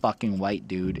 being a fucking white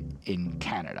dude in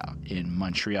Canada, in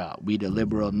Montreal. We the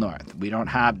liberal north. We don't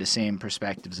have the same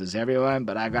perspectives as everyone,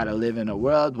 but I gotta live in a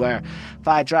world where if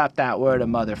I drop that word, a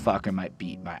motherfucker might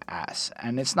beat my ass.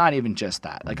 And it's not even just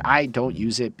that. Like, I don't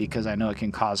use it because I know it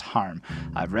can cause harm.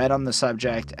 I've read on the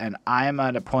subject, and I am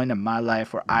at a point in my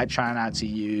life where I try not to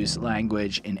use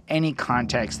language in any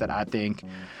context that I think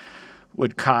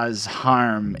would cause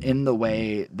harm in the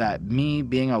way that me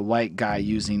being a white guy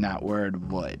using that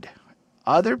word would.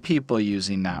 Other people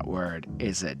using that word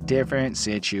is a different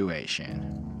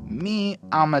situation. Me,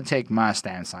 I'm gonna take my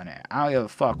stance on it. I don't give a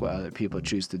fuck what other people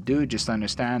choose to do. Just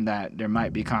understand that there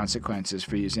might be consequences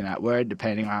for using that word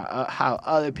depending on how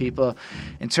other people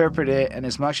interpret it. And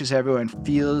as much as everyone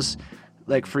feels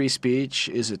like free speech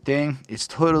is a thing, it's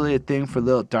totally a thing for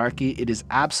Lil Darky. It is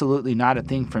absolutely not a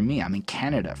thing for me. I'm in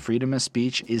Canada. Freedom of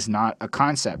speech is not a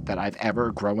concept that I've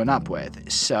ever grown up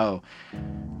with. So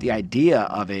the idea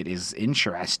of it is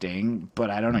interesting, but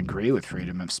I don't agree with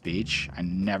freedom of speech. I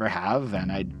never have.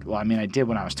 And I did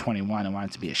when I was 21 and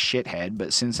wanted to be a shithead.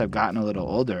 But since I've gotten a little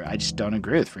older, I just don't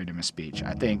agree with freedom of speech.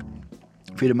 I think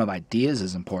freedom of ideas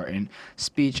is important.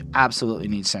 Speech absolutely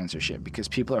needs censorship because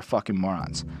people are fucking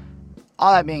morons.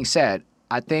 All that being said,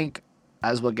 I think,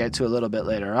 as we'll get to a little bit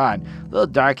later on, Lil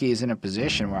Darky is in a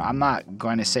position where I'm not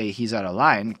going to say he's out of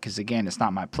line, because again, it's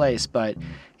not my place, but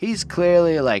he's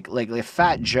clearly like if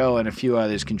Fat Joe and a few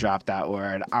others can drop that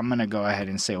word, I'm going to go ahead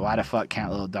and say, why the fuck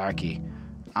can't Lil Darky?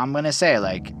 I'm going to say,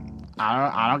 like,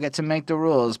 I don't get to make the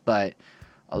rules, but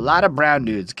a lot of brown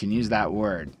dudes can use that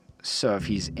word. So if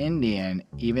he's Indian,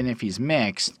 even if he's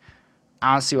mixed,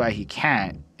 I don't see why he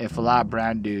can't if a lot of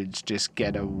brown dudes just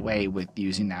get away with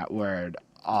using that word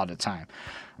all the time.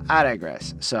 I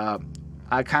digress. So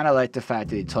I kind of like the fact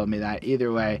that he told me that.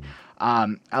 Either way,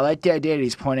 I like the idea that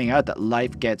he's pointing out that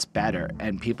life gets better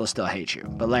and people still hate you.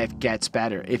 But life gets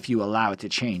better if you allow it to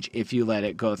change, if you let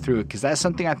it go through. Because that's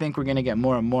something I think we're going to get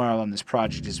more and more of on this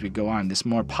project as we go on. This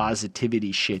more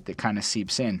positivity shit that kind of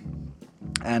seeps in.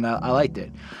 And I liked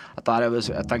it.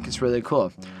 I think it's really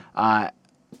cool.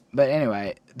 But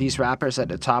anyway, these rappers at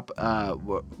the top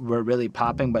were really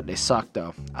popping, but they suck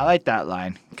though. I like that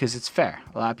line because it's fair.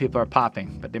 A lot of people are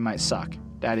popping, but they might suck.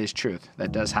 That is truth.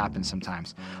 That does happen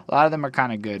sometimes. A lot of them are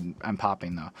kind of good and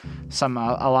popping though.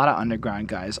 A lot of underground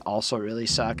guys also really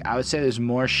suck. I would say there's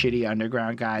more shitty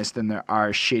underground guys than there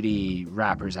are shitty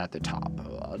rappers at the top.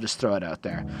 I'll just throw it out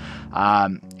there.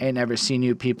 Ain't never seen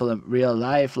you people in real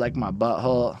life like my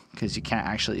butthole, because you can't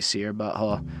actually see your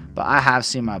butthole. But I have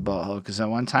seen my butthole because I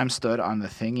one time stood on the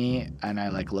thingy and I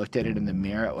like looked at it in the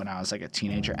mirror when I was like a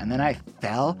teenager, and then I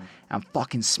fell and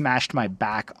fucking smashed my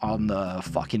back on the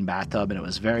fucking bathtub, and it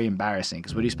was very embarrassing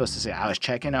because what are you supposed to say? I was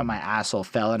checking out my asshole,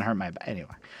 fell and hurt my back.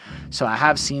 Anyway, so I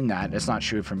have seen that. It's not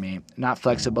true for me. Not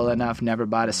flexible enough. Never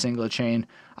bought a single chain.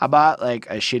 I bought like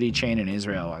a shitty chain in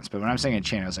Israel once, but when I'm saying a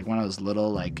chain, it was like one of those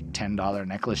little like $10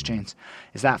 necklace chains.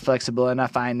 Is that flexible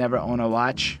enough? I never own a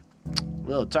watch.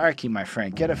 Lil Darky, my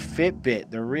friend, get a Fitbit.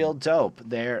 They're real dope.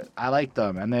 I like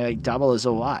them, and they like double as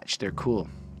a watch. They're cool.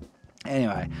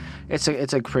 Anyway, it's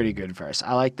a pretty good verse.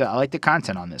 I like the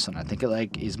content on this one. I think it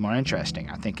like is more interesting.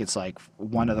 I think it's like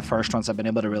one of the first ones I've been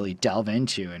able to really delve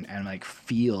into and like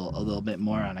feel a little bit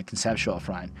more on a conceptual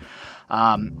front.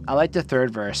 I like the third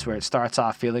verse where it starts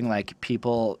off feeling like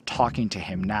people talking to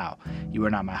him now. You are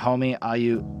not my homie. Are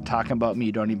you talking about me?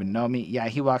 You don't even know me. Yeah,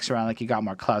 he walks around like he got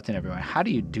more clout than everyone. How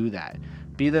do you do that?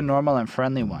 Be the normal and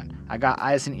friendly one. I got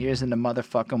eyes and ears in the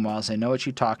motherfucking walls. I know what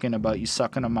you talking about. You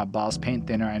sucking on my balls, paint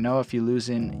thinner. I know if you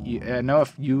losing,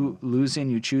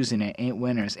 you choosing it. Ain't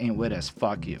winners, ain't with us.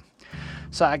 Fuck you.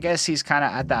 So I guess he's kind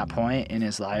of at that point in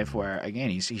his life where, again,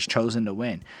 he's chosen to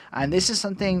win. And this is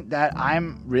something that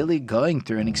I'm really going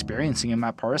through and experiencing in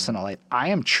my personal life. I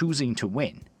am choosing to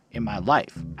win. in my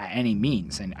life at any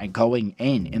means, and going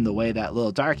in the way that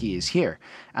Lil Darky is here.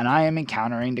 And I am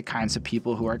encountering the kinds of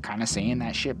people who are kind of saying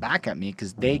that shit back at me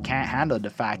because they can't handle the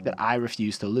fact that I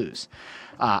refuse to lose.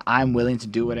 I'm willing to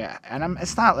do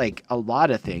it's not like a lot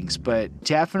of things, but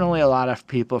definitely a lot of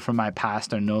people from my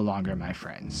past are no longer my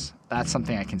friends. That's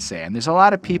something I can say. And there's a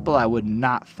lot of people I would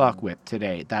not fuck with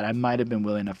today that I might have been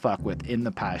willing to fuck with in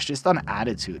the past, just on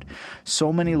attitude.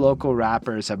 So many local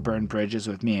rappers have burned bridges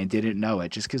with me and didn't know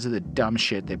it just because of the dumb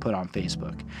shit they put on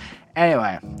Facebook.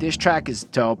 Anyway, this track is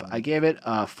dope. I gave it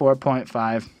a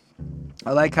 4.5.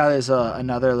 I like how there's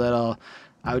another little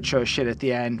outro shit at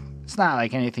the end. It's not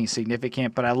like anything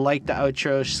significant, but I like the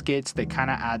outro skits. They kind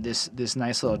of add this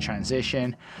nice little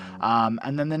transition.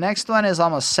 And then the next one is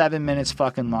almost 7 minutes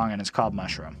fucking long, and it's called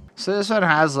Mushroom. So this one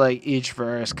has like each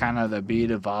verse, kind of the beat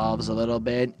evolves a little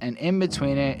bit, and in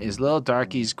between it is Lil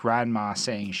Darky's grandma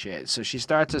saying shit. So she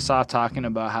starts us off talking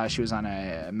about how she was on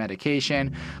a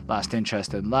medication, lost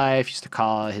interest in life, used to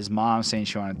call his mom saying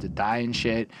she wanted to die and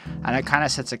shit, and it kind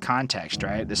of sets a context,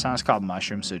 right? The song's called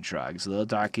Mushroom, so drugs. Lil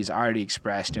Darky's already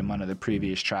expressed in one of the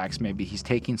previous tracks, maybe he's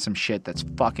taking some shit that's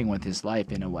fucking with his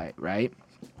life in a way, right?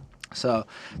 So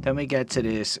then we get to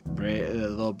this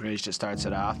little bridge that starts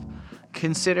it off.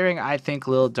 Considering I think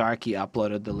Lil Darky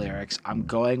uploaded the lyrics, I'm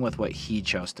going with what he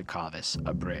chose to call this,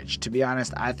 a bridge. To be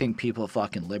honest, I think people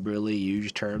fucking liberally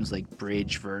use terms like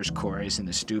bridge, verse, chorus, and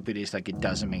the stupidest, like it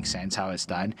doesn't make sense how it's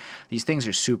done. These things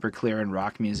are super clear in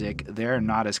rock music. They're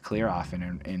not as clear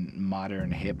often in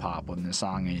modern hip-hop when the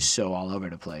song is so all over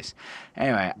the place.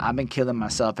 Anyway, I've been killing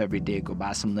myself every day. Go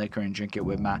buy some liquor and drink it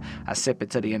with I sip it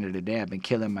till the end of the day. I've been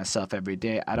killing myself every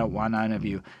day. I don't want none of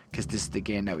you because this is the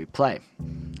game that we play.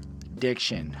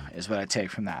 Addiction is what I take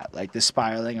from that, like the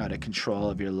spiraling out of control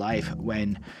of your life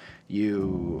when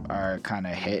you are kind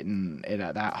of hitting it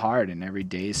that hard, and every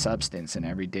day is substance and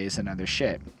every day is another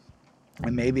shit.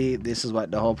 And maybe this is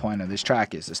what the whole point of this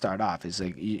track is to start off. Is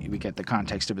like we get the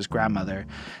context of his grandmother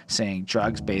saying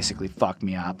drugs basically fucked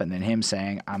me up, and then him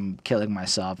saying I'm killing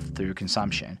myself through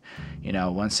consumption.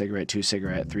 1 cigarette, 2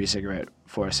 cigarette, 3 cigarette,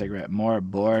 4 cigarette, more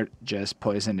bored, just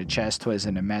poison the chest,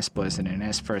 poison the mess, poison the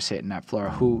nest, first hitting that floor.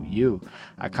 Who? You.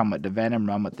 I come with the venom,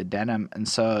 run with the denim. And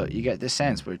so you get this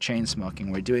sense we're chain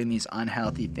smoking. We're doing these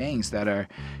unhealthy things that are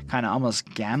kind of almost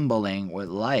gambling with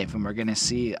life. And we're going to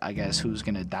see, I guess, who's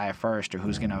going to die first or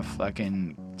who's going to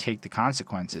fucking take the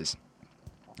consequences.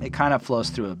 It kind of flows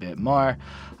through a bit more.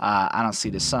 I don't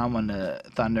see the sun when the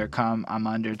thunder come. I'm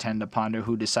under, tend to ponder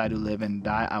who decide to live and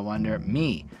die. I wonder,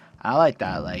 me. I like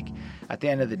that. Like, at the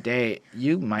end of the day,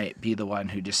 you might be the one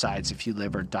who decides if you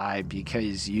live or die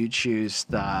because you choose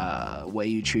the way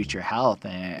you treat your health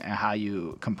and how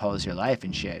you compose your life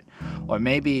and shit. Or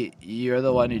maybe you're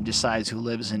the one who decides who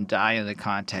lives and dies in the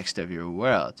context of your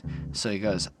world. So he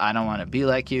goes, I don't want to be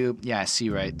like you. Yeah, I see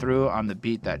right through. On the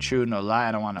beat, that true, no lie.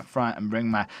 I don't want to front and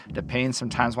bring the pain.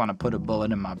 Sometimes want to put a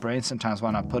bullet in my brain. Sometimes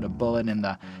want to put a bullet in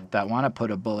that want to put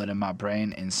a bullet in my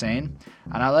brain. Insane.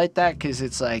 And I like that because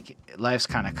it's like life's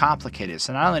kind of complicated.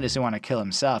 So not only does he want to kill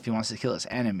himself, he wants to kill his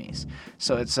enemies.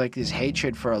 So it's like this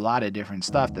hatred for a lot of different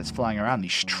stuff that's flying around,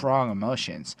 these strong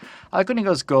emotions. I like when he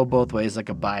goes, go both ways like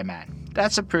a bi man.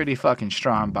 That's a pretty fucking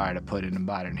strong bar to put in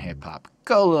modern hip-hop.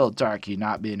 Go Lil Darky,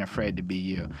 not being afraid to be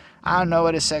you. I don't know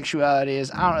what his sexuality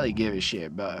is. I don't really give a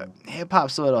shit, but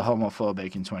hip-hop's a little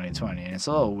homophobic in 2020, and it's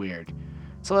a little weird.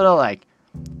 It's a little like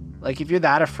if you're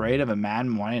that afraid of a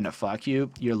man wanting to fuck you,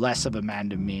 you're less of a man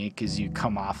to me because you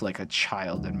come off like a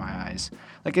child in my eyes.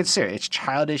 Like, it's serious. It's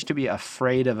childish to be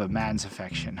afraid of a man's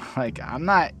affection. Like, I'm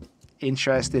not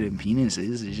interested in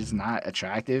penises. It's just not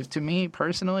attractive to me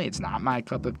personally. It's not my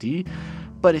cup of tea.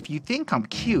 But if you think I'm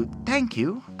cute, thank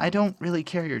you. I don't really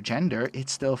care your gender.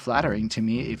 It's still flattering to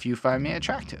me if you find me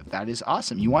attractive. That is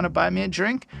awesome. You want to buy me a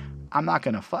drink? I'm not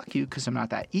going to fuck you because I'm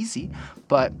not that easy.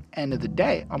 But end of the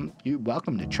day, you're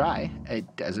welcome to try.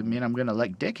 It doesn't mean I'm going to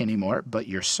like dick anymore, but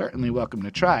you're certainly welcome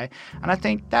to try. And I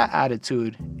think that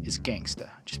attitude is gangsta.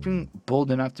 Just being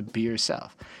bold enough to be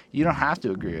yourself. You don't have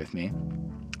to agree with me.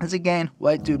 As again,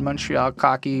 white dude, Montreal,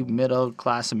 cocky,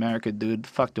 middle-class America dude.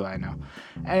 Fuck do I know.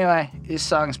 Anyway, this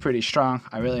song is pretty strong.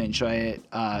 I really enjoy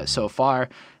it so far.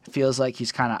 It feels like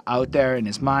he's kind of out there in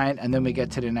his mind. And then we get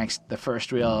to the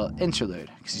first real interlude.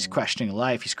 Because he's questioning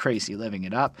life. He's crazy, living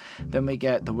it up. Then we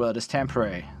get the world is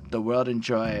temporary. The world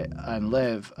enjoy and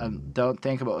live. Don't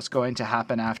think about what's going to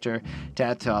happen after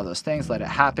death to all those things. Let it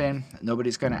happen.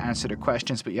 Nobody's going to answer the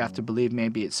questions, but you have to believe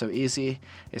maybe it's so easy.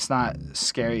 It's not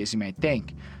scary as you may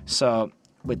think. So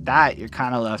with that, you're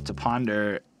kind of left to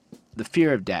ponder the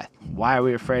fear of death. Why are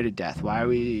we afraid of death? Why are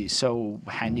we so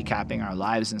handicapping our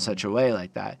lives in such a way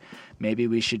like that? Maybe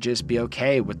we should just be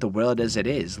okay with the world as it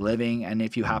is, living, and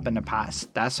if you happen to pass,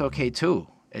 that's okay too.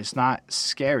 It's not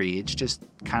scary. It's just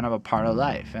kind of a part of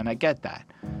life, and I get that.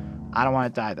 I don't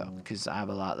want to die, though, because I have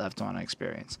a lot left on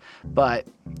experience. But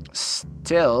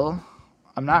still,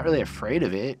 I'm not really afraid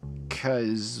of it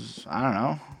because, I don't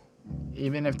know,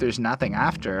 even if there's nothing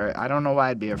after, I don't know why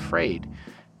I'd be afraid.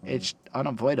 It's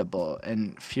unavoidable,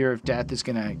 and fear of death is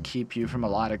going to keep you from a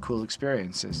lot of cool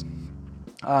experiences.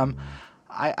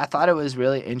 I thought it was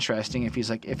really interesting if he's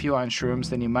like, if you're on shrooms,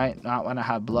 then you might not want to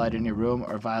have blood in your room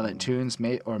or violent tunes,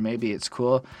 or maybe it's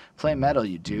cool. Play metal,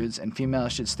 you dudes, and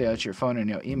females should stay out your phone and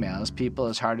your emails. People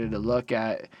is harder to look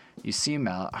at, you see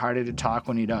melt, harder to talk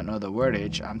when you don't know the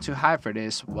wordage. I'm too high for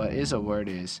this, what is a word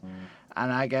is.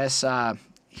 And I guess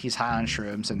he's high on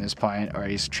shrooms at this point, or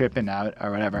he's tripping out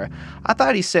or whatever. I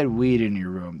thought he said weed in your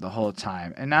room the whole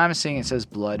time, and now I'm seeing it says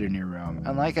blood in your room.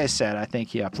 And like I said, I think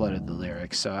he uploaded the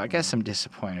lyrics, so I guess I'm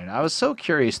disappointed. I was so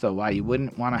curious though why you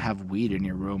wouldn't want to have weed in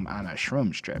your room on a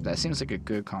shroom strip. That seems like a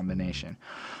good combination.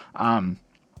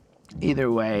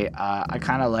 Either way, I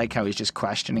kind of like how he's just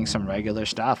questioning some regular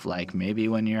stuff, like maybe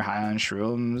when you're high on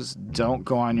shrooms, don't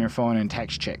go on your phone and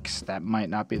text chicks. That might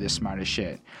not be the smartest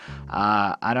shit.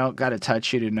 I don't gotta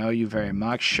touch you to know you very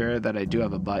much. Sure that I do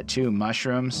have a butt too.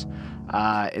 Mushrooms.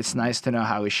 It's nice to know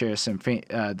how we share some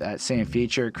that same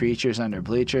feature. Creatures under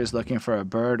bleachers, looking for a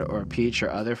bird or a peach or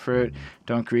other fruit.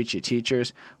 Don't greet your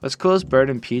teachers. What's cool is bird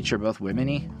and peach are both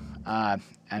women-y.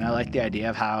 And I like the idea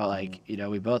of how, like, you know,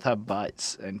 we both have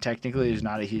butts, and technically there's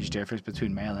not a huge difference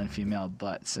between male and female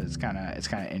butts. So it's kind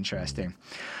of interesting.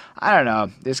 I don't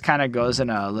know. This kind of goes in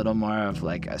a little more of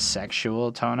like a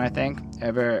sexual tone, I think.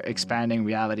 Ever expanding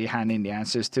reality, handing the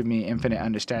answers to me, infinite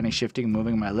understanding, shifting,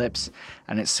 moving my lips,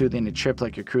 and it's soothing to trip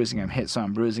like you're cruising. I'm hit, so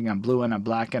I'm bruising. I'm blue and I'm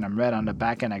black and I'm red on the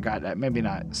back, and I got that. Maybe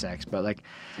not sex, but like,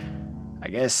 I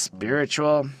guess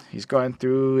spiritual. He's going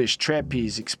through his trip.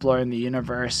 He's exploring the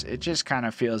universe. It just kind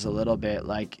of feels a little bit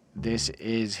like this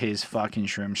is his fucking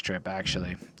shrooms trip,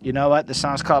 actually. You know what? The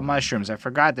song's called Mushrooms. I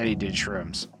forgot that he did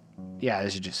shrooms. Yeah,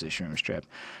 this is just a shrooms trip.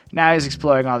 Now he's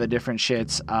exploring all the different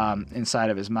shits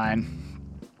inside of his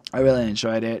mind. I really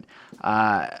enjoyed it.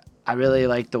 I really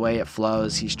like the way it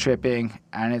flows. He's tripping,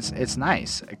 and it's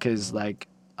nice because, like,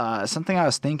 something I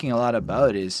was thinking a lot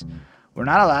about is we're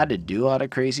not allowed to do a lot of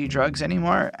crazy drugs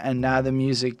anymore, and now the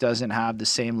music doesn't have the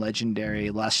same legendary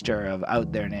luster of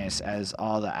out there-ness as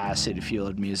all the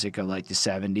acid-fueled music of like the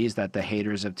 70s that the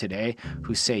haters of today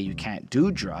who say you can't do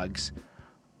drugs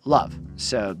love.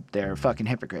 So they're fucking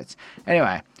hypocrites.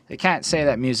 Anyway, they can't say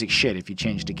that music's shit if you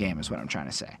change the game is what I'm trying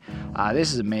to say.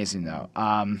 This is amazing though.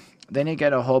 Then you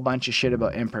get a whole bunch of shit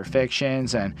about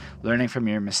imperfections and learning from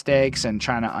your mistakes and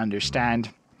trying to understand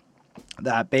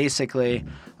that basically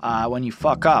when you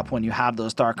fuck up, when you have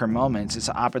those darker moments, it's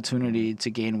an opportunity to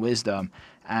gain wisdom.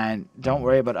 And don't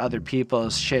worry about other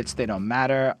people's shits. They don't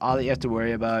matter. All that you have to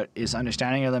worry about is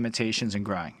understanding your limitations and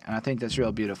growing. And I think that's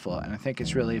real beautiful. And I think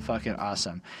it's really fucking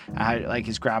awesome. Like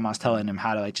his grandma's telling him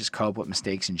how to like just cope with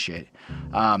mistakes and shit.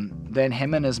 Then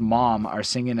him and his mom are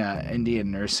singing an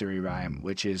Indian nursery rhyme,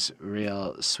 which is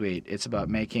real sweet. It's about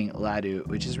making laddu,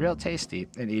 which is real tasty,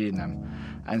 and eating them.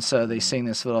 And so they sing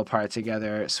this little part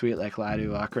together, sweet like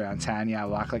laddu, walk around Tanya,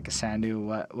 walk like a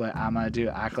Sandhu, what Amma do,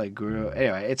 act like Guru.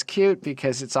 Anyway, it's cute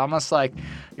because it's almost like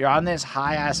you're on this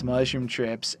high-ass mushroom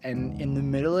trips, and in the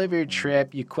middle of your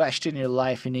trip, you question your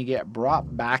life, and you get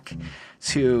brought back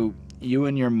to you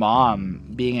and your mom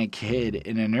being a kid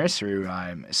in a nursery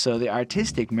rhyme. So the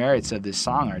artistic merits of this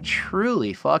song are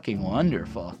truly fucking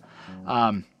wonderful.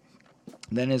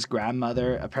 Then his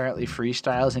grandmother apparently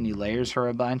freestyles, and he layers her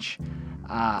a bunch.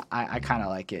 I kind of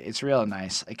like it. It's real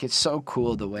nice. Like, it's so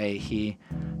cool the way he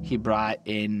brought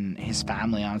in his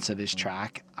family onto this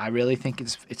track. I really think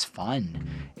it's fun.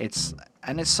 It's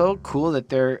so cool that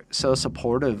they're so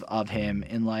supportive of him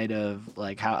in light of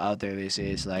like how out there this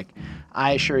is. Like,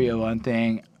 I assure you one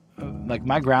thing. Like,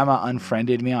 my grandma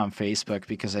unfriended me on Facebook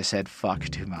because I said fuck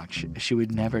too much. She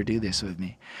would never do this with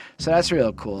me. So that's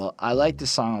real cool. I like the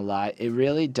song a lot. It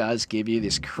really does give you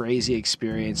this crazy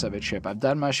experience of a trip. I've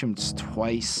done mushrooms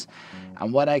twice,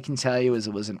 and what I can tell you is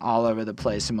it was an all over the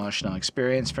place emotional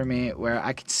experience for me, where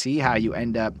I could see how you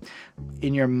end up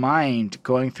in your mind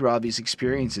going through all these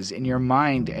experiences, in your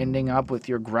mind ending up with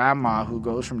your grandma who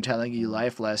goes from telling you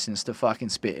life lessons to fucking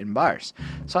spitting bars.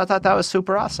 So I thought that was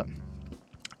super awesome.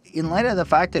 In light of the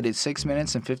fact that it's 6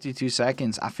 minutes and 52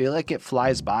 seconds, I feel like it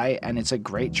flies by, and it's a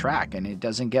great track, and it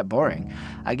doesn't get boring.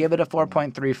 I give it a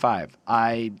 4.35.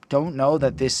 I don't know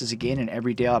that this is, again, an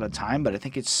every day all the time, but I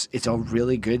think it's a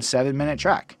really good 7-minute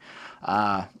track.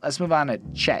 Let's move on to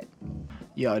Chet.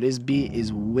 Yo, this beat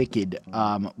is wicked.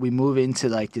 We move into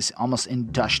like this almost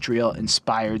industrial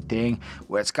inspired thing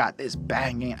where it's got this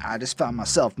banging. I just found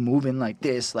myself moving like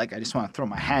this. Like I just want to throw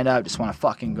my hand up, just want to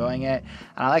fucking going it.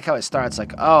 And I like how it starts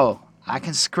like, oh, I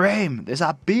can scream. There's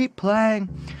a beat playing.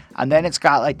 And then it's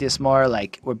got like this more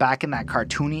like we're back in that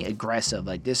cartoony aggressive.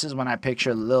 Like this is when I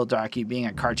picture Lil Darky being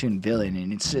a cartoon villain.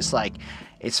 And it's just like,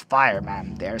 it's fire,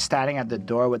 man. They're standing at the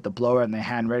door with the blower in their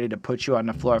hand ready to put you on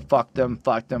the floor. Fuck them,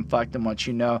 fuck them, fuck them. What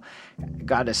you know.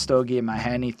 Got a stogie in my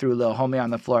hand. He threw Lil Homie on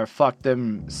the floor. Fuck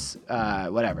them,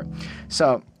 whatever.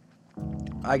 So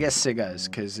I guess cigars,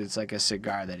 because it's like a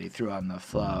cigar that he threw on the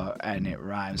floor and it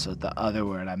rhymes with the other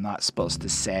word I'm not supposed to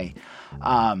say.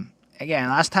 Again,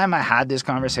 last time I had this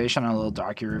conversation on a Lil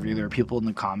Darky review, there were people in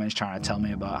the comments trying to tell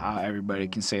me about how everybody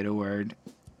can say the word.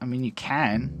 I mean, you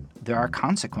can. There are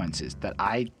consequences that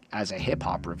I, as a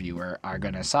hip-hop reviewer, are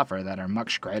going to suffer that are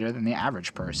much greater than the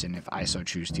average person if I so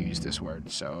choose to use this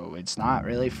word. So it's not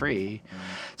really free.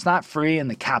 It's not free in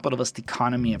the capitalist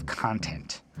economy of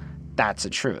content. That's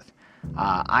the truth.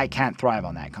 I can't thrive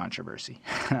on that controversy.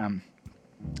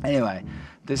 Anyway,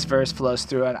 this verse flows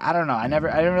through, and I don't know. I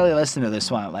didn't really listen to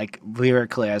this one like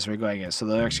lyrically as we're going in, so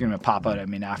the lyrics are gonna pop out at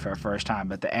me now for a first time.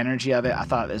 But the energy of it, I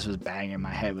thought this was banging.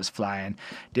 My head was flying.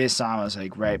 This song was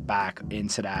like right back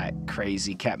into that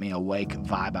crazy, kept me awake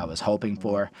vibe I was hoping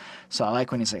for. So I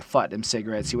like when he's like, "Fuck them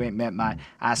cigarettes, you ain't met my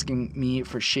asking me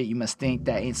for shit. You must think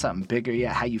that ain't something bigger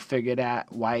yet. How you figure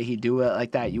that? Why he do it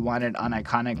like that? You want it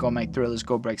uniconic? Go make thrillers,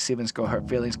 go break ceilings, go hurt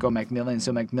feelings, go make millions.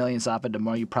 You'll make millions off it. The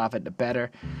more you profit, the better."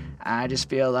 I just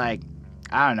feel like,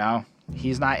 I don't know,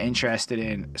 he's not interested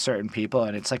in certain people,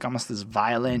 and it's like almost this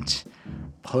violent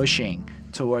pushing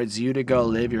towards you to go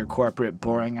live your corporate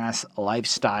boring ass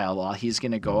lifestyle while he's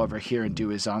gonna go over here and do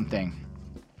his own thing.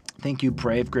 Think you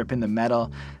brave, gripping the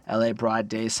metal, LA broad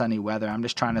day, sunny weather. I'm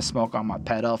just trying to smoke on my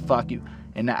pedal. Fuck you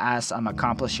in the ass. I'm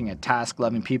accomplishing a task,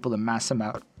 loving people to mass them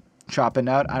out. Chopping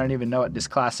out, I don't even know what this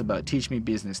class about. Teach me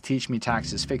business, teach me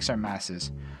taxes, fix our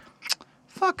masses.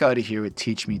 Fuck out of here with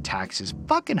teach me taxes.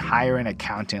 Fucking hire an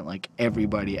accountant like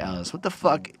everybody else. What the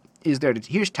fuck is there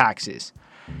to... Here's taxes.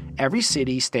 Every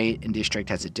city, state, and district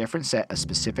has a different set of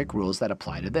specific rules that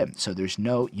apply to them, so there's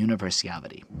no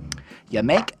universality. You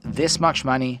make this much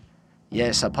money,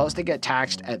 you're supposed to get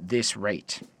taxed at this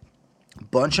rate.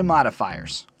 Bunch of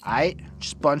modifiers, alright?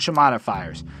 Just bunch of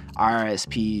modifiers.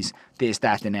 RSPs, this,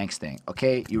 that, the next thing.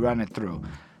 Okay? You run it through.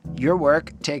 Your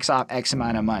work takes off X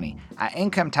amount of money. At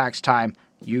income tax time,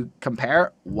 you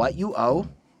compare what you owe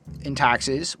in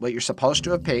taxes, what you're supposed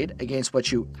to have paid, against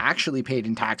what you actually paid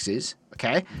in taxes,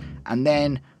 okay? And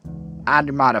then add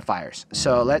your modifiers.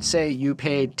 So let's say you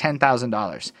paid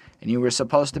 $10,000 and you were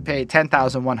supposed to pay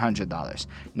 $10,100.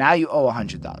 Now you owe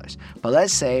 $100. But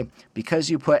let's say because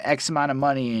you put X amount of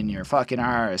money in your fucking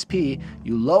RRSP,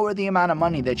 you lower the amount of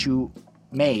money that you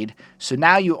made, so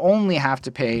now you only have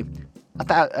to pay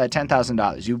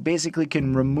 $10,000. You basically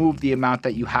can remove the amount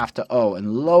that you have to owe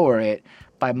and lower it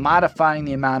by modifying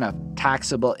the amount of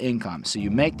taxable income. So you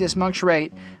make this much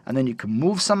rate, and then you can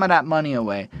move some of that money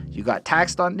away. You got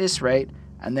taxed on this rate,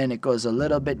 and then it goes a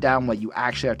little bit down what you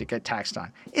actually have to get taxed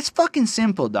on. It's fucking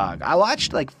simple, dog. I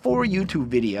watched like 4 YouTube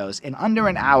videos in under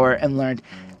an hour and learned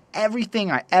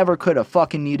everything I ever could have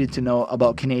fucking needed to know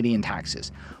about Canadian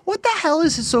taxes. What the hell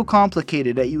is it so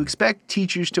complicated that you expect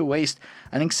teachers to waste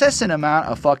an excessive amount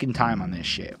of fucking time on this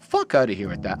shit? Fuck out of here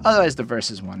with that. Otherwise, the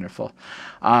verse is wonderful.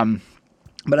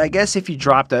 But I guess if you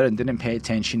dropped out and didn't pay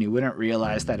attention, you wouldn't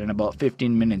realize that in about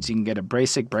 15 minutes you can get a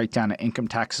basic breakdown of income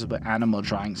taxes with animal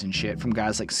drawings and shit from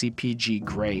guys like CPG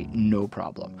Grey, no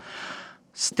problem.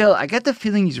 Still, I get the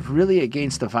feeling he's really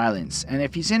against the violence, and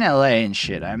if he's in LA and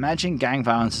shit, I imagine gang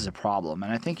violence is a problem,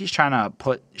 and I think he's trying to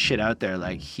put shit out there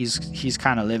like he's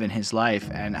kind of living his life,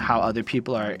 and how other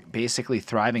people are basically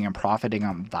thriving and profiting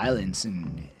on violence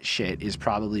and shit is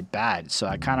probably bad, so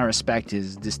I kind of respect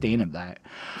his disdain of that.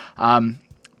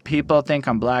 People think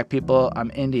I'm black, people, I'm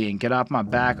Indian, get off my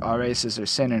back, all races are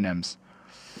synonyms.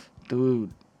 Dude,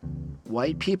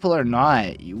 white people are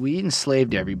not. We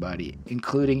enslaved everybody,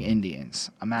 including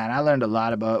Indians. Man, I learned a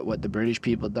lot about what the British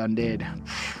people done did.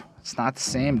 It's not the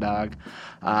same, dog.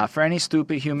 For any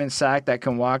stupid human sack that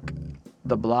can walk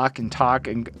the block and talk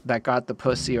and that got the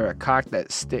pussy or a cock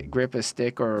that grip a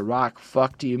stick or a rock,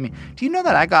 fuck do you mean? Do you know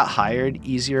that I got hired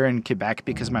easier in Quebec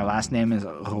because my last name is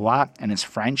Roy and it's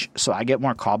French, so I get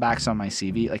more callbacks on my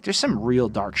CV? Like, there's some real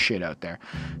dark shit out there.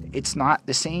 It's not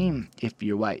the same if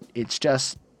you're white. It's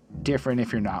just different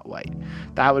if you're not white.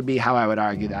 That would be how I would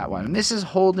argue that one. And this is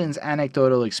Holden's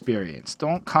anecdotal experience.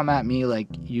 Don't come at me like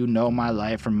you know my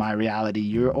life or my reality.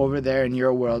 You're over there in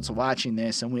your worlds watching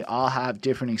this, and we all have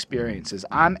different experiences.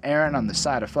 I'm erring on the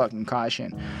side of fucking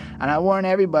caution, and I warn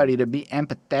everybody to be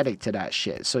empathetic to that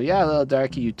shit. So yeah, Lil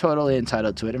Darky, you're totally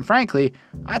entitled to it. And frankly,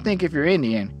 I think if you're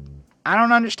Indian, I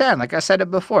don't understand. Like I said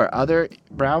it before, other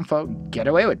brown folk get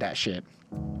away with that shit.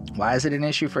 Why is it an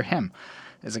issue for him?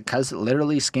 Is it because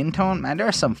literally skin tone? Man, there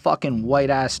are some fucking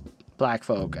white-ass black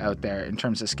folk out there in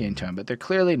terms of skin tone, but they're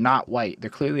clearly not white. They're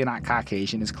clearly not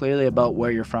Caucasian. It's clearly about where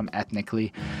you're from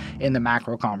ethnically in the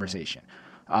macro conversation.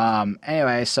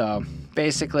 Anyway, so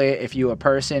basically, if you a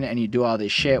person and you do all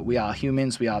this shit, we all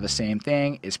humans, we all the same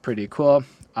thing. It's pretty cool.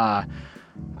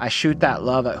 I shoot that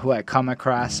love at who I come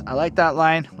across. I like that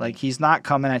line. Like, he's not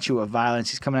coming at you with violence.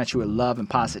 He's coming at you with love and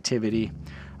positivity.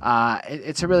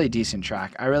 It's a really decent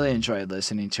track. I really enjoyed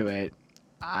listening to it.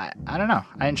 I don't know.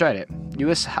 I enjoyed it.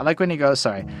 I like when he goes,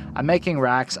 sorry, I'm making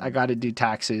racks. I got to do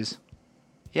taxes.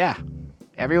 Yeah.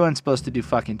 Everyone's supposed to do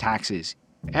fucking taxes.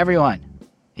 Everyone.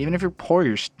 Even if you're poor,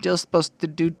 you're still supposed to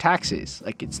do taxes.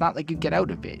 Like, it's not like you get out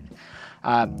of it.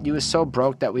 You was so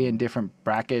broke that we in different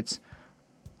brackets.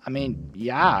 I mean,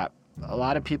 yeah, a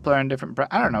lot of people are in different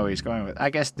I don't know where he's going with. I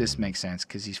guess this makes sense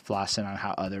because he's flossing on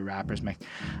how other rappers make.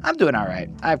 I'm doing all right.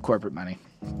 I have corporate money.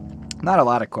 Not a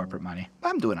lot of corporate money, but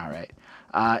I'm doing all right.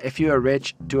 If you are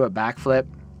rich, do a backflip.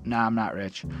 Nah, I'm not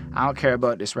rich. I don't care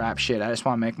about this rap shit. I just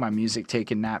want to make my music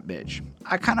taking that bitch.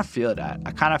 I kind of feel that.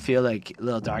 I kind of feel like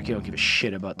Lil Darky don't give a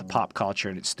shit about the pop culture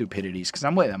and its stupidities because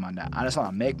I'm with him on that. I just want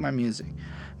to make my music,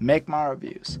 make my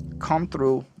reviews, come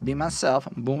through, be myself,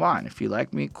 and move on. If you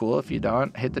like me, cool. If you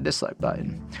don't, hit the dislike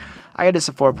button. I get this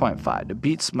a 4.5. The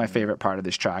beat's my favorite part of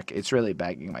this track. It's really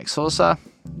begging. Like, Sosa,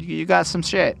 you got some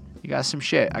shit. You got some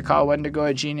shit. I call Wendigo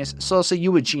a genius. Sosa,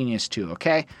 you a genius too,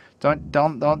 okay?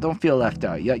 Don't feel left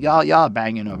out. Y'all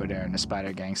banging over there in the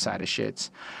Spider Gang side of shits.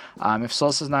 If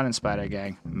Sosa's not in Spider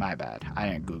Gang, my bad. I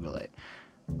didn't Google it.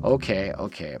 Okay.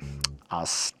 I'll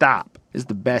stop. This is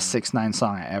the best 6ix9ine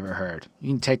song I ever heard. You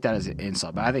can take that as an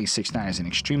insult, but I think 6ix9ine is an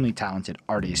extremely talented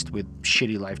artist with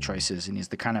shitty life choices, and he's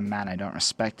the kind of man I don't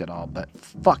respect at all. But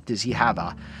fuck, does he have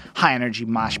a high energy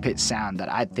mosh pit sound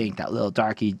that I think that Lil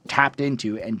Darky tapped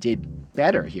into and did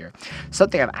better here.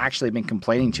 Something I've actually been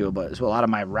complaining to about a lot of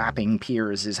my rapping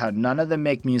peers is how none of them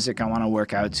make music I want to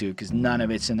work out to because none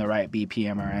of it's in the right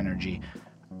BPM or energy.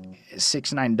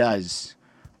 6ix9ine does.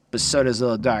 But so does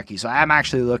Lil Darky. So I'm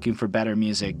actually looking for better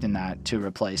music than that to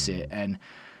replace it. And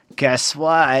guess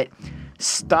what?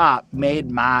 Stop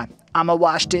made my I'ma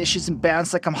wash dishes and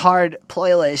bounce like I'm hard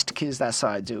playlist because that's how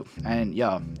I do. And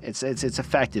yo, it's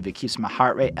effective. It keeps my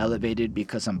heart rate elevated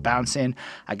because I'm bouncing.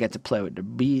 I get to play with the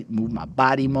beat, move my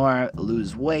body more,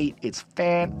 lose weight. It's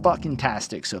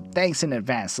fan-fucking-tastic. So thanks in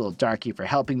advance, Lil Darky, for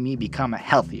helping me become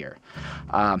healthier.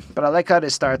 But I like how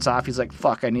this starts off. He's like,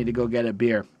 fuck, I need to go get a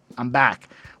beer. I'm back.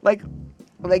 Like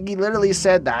he literally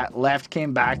said that, left,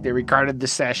 came back, they recorded the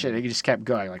session, and he just kept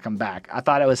going, like, I'm back. I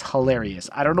thought it was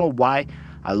hilarious. I don't know why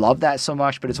I love that so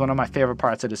much, but it's one of my favorite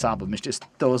parts of this album. It's just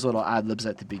those little ad-libs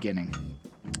at the beginning.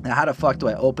 Now, how the fuck do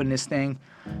I open this thing?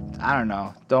 I don't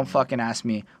know. Don't fucking ask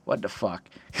me. What the fuck?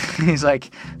 He's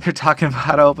like, they're talking about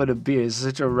how to open a beer. This is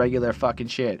such a regular fucking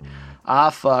shit.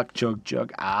 Ah, fuck,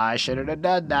 joke. I shouldn't have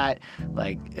done that.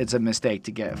 Like, it's a mistake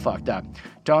to get fucked up.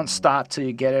 Don't stop till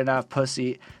you get enough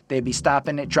pussy. They be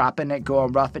stopping it, dropping it,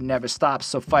 going rough, it never stops,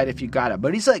 so fight if you got it.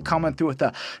 But he's like coming through with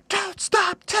the, don't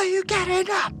stop till you get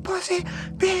enough pussy.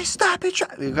 Be stop it,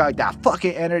 drop. You got like that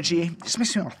fucking energy. Just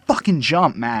makes me want to fucking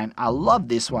jump, man. I love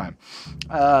this one.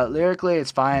 Lyrically,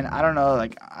 it's fine. I don't know,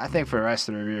 like, I think for the rest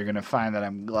of the review, you're going to find that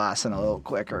I'm glossing a little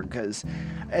quicker because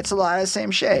it's a lot of the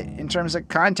same shit in terms of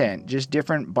content. Just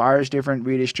different bars, different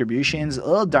redistributions.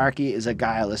 Lil Darky is a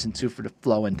guy I listen to for the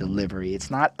flow and delivery.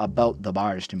 It's not about the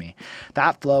bars to me.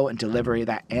 That flow and delivery,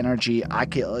 that energy, I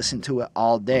could listen to it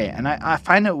all day. And I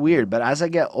find it weird, but as I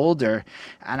get older,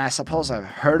 and I suppose I've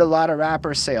heard a lot of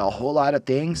rappers say a whole lot of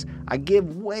things, I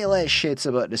give way less shits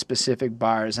about the specific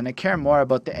bars, and I care more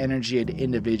about the energy of the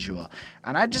individual.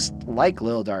 And I just like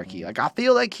Lil Darky. Like, I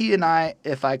feel like he and I,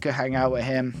 if I could hang out with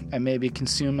him and maybe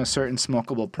consume a certain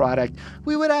smokable product,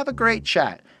 we would have a great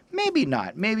chat. Maybe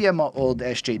not. Maybe I'm an old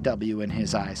SJW in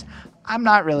his eyes. I'm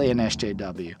not really an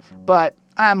SJW, but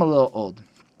I'm a little old.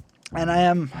 And I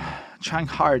am trying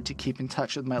hard to keep in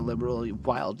touch with my liberal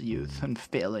wild youth and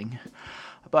failing.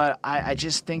 But I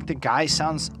just think the guy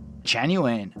sounds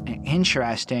genuine and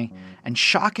interesting and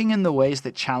shocking in the ways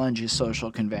that challenges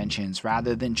social conventions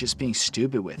rather than just being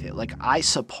stupid with it. Like, I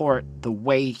support the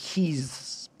way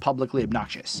he's publicly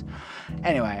obnoxious.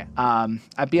 Anyway,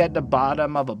 I'd be at the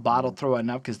bottom of a bottle throwing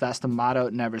up because that's the motto,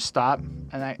 never stop.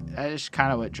 And I just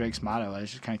kind of what Drake's motto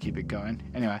is, just kind of keep it going.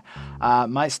 Anyway,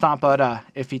 might stomp out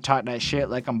if you talk that shit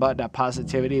like I'm about that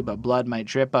positivity, but blood might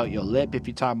drip out your lip if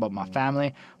you talk about my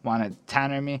family. Want to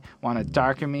tanner me, want to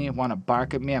darken me, want to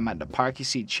bark at me. I'm at the park, you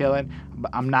see chilling.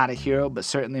 But I'm not a hero, but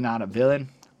certainly not a villain.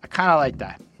 I kind of like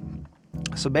that.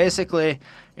 So basically,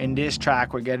 in this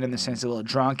track, we're getting in the sense a little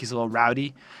drunk, he's a little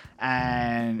rowdy,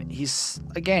 and he's,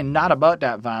 again, not about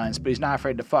that violence, but he's not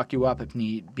afraid to fuck you up if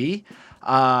need be.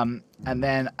 And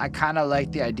then I kind of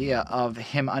like the idea of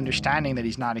him understanding that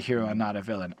he's not a hero and not a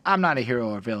villain. I'm not a hero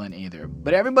or villain either,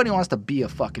 but everybody wants to be a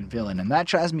fucking villain, and that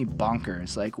drives me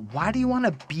bonkers. Like, why do you want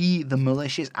to be the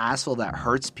malicious asshole that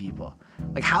hurts people?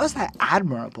 Like, how is that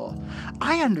admirable?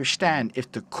 I understand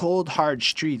if the cold, hard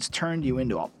streets turned you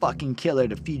into a fucking killer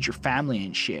to feed your family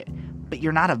and shit, but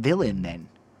you're not a villain then.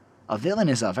 A villain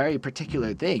is a very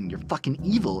particular thing. You're fucking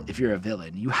evil if you're a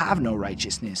villain. You have no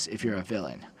righteousness if you're a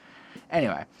villain.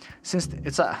 Anyway, since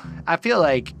I feel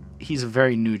like he's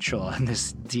very neutral in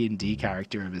this D&D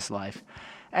character of his life.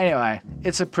 Anyway,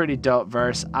 it's a pretty dope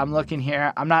verse. I'm looking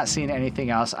here. I'm not seeing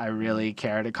anything else I really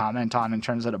care to comment on in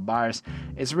terms of the bars.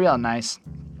 It's real nice.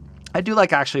 I do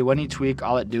like, actually, when you tweak,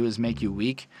 all it do is make you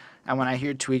weak. And when I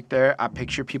hear tweak there, I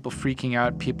picture people freaking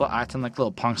out, people acting like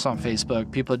little punks on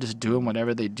Facebook, people just doing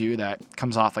whatever they do that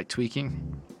comes off like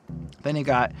tweaking. Then you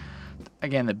got,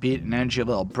 again, the beat and energy, a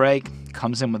little break,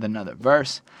 comes in with another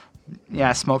verse. Yeah,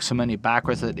 I smoke so many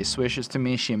backwards that they swishes to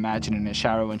me. She imagined in the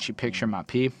shower when she pictured my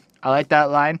pee. I like that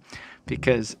line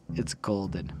because it's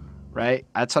golden, right?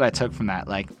 That's what I took from that.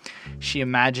 Like, she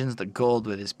imagines the gold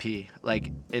with his pee.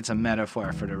 Like, it's a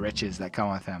metaphor for the riches that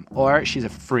come with him. Or she's a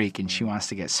freak and she wants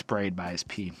to get sprayed by his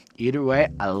pee. Either way,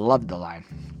 I love the line.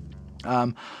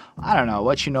 I don't know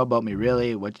what you know about me,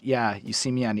 really. You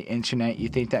see me on the internet, you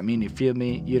think that mean you feel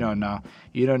me. You don't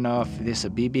know if this is a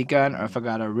BB gun or if I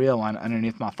got a real one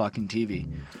underneath my fucking TV.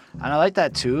 And I like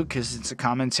that too, because it's a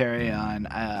commentary on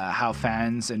how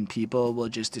fans and people will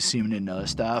just assume to know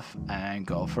stuff and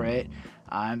go for it.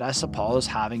 And I suppose,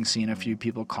 having seen a few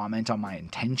people comment on my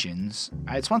intentions,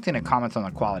 it's one thing to comment on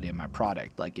the quality of my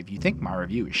product. Like, if you think my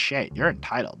review is shit, you're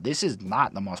entitled. This is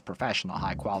not the most professional,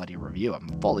 high-quality review. I'm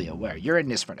fully aware. You're in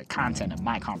this for the content of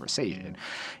my conversation.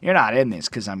 You're not in this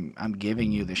because I'm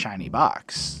giving you the shiny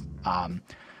box.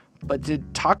 But to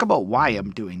talk about why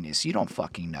I'm doing this, you don't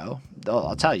fucking know.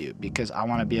 I'll tell you, because I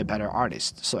want to be a better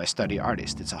artist, so I study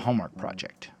artist. It's a homework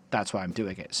project. That's why I'm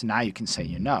doing it. So now you can say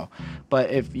you know. But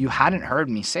if you hadn't heard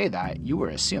me say that, you were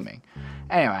assuming.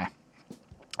 Anyway,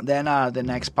 then the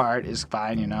next part is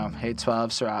fine, Hey,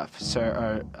 12,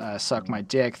 suck my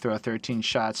dick, throw 13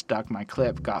 shots, duck my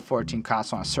clip, got 14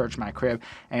 cops, want to search my crib.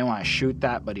 I didn't want to shoot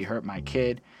that, but he hurt my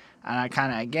kid. And I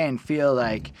kind of, again, feel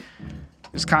like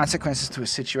there's consequences to a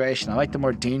situation. I like the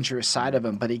more dangerous side of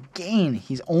him, but again,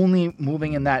 he's only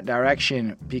moving in that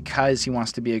direction because he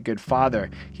wants to be a good father.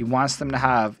 He wants them to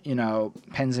have,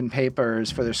 pens and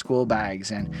papers for their school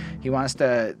bags, and he wants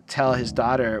to tell his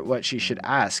daughter what she should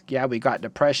ask. Yeah, we got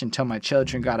depression till my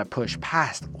children got to push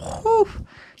past. Whew,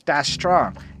 that's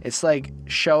strong. It's like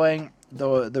showing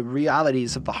the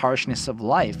realities of the harshness of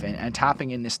life and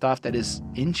tapping into stuff that is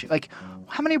like,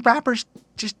 how many rappers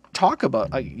just talk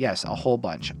about, yes, a whole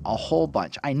bunch.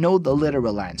 I know the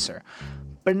literal answer,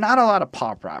 but not a lot of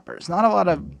pop rappers, not a lot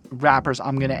of rappers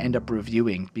I'm going to end up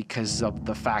reviewing because of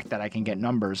the fact that I can get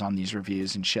numbers on these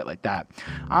reviews and shit like that.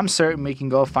 I'm certain we can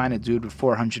go find a dude with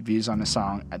 400 views on a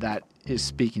song that is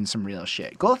speaking some real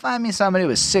shit. Go find me somebody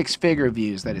with 6-figure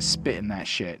views that is spitting that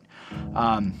shit.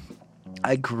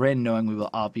 I grin knowing we will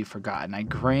all be forgotten. I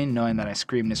grin knowing that I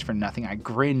scream this for nothing. I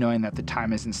grin knowing that the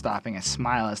time isn't stopping. I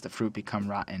smile as the fruit become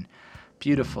rotten.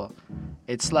 Beautiful.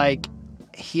 It's like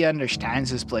he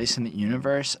understands his place in the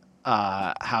universe,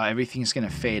 how everything's going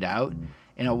to fade out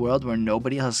in a world where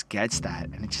nobody else gets that.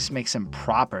 And it just makes him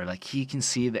proper. Like, he can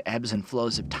see the ebbs and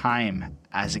flows of time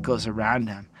as it goes around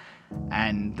him.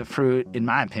 And the fruit, in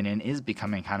my opinion, is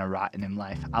becoming kind of rotten in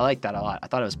life. I like that a lot. I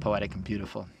thought it was poetic and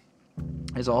beautiful.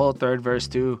 There's a whole third verse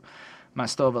too. My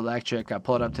stove electric. I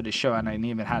pulled up to the show and I didn't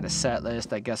even have a set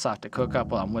list. I guess off the cook up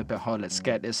while I'm whipping. Hold, let's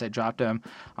get this. I dropped them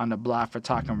on the block for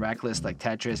talking reckless like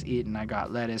Tetris. Eating, I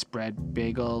got lettuce, bread,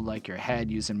 bagel like your head.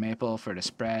 Using maple for the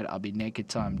spread. I'll be naked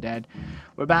till I'm dead.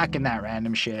 We're back in that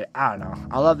random shit. I don't know.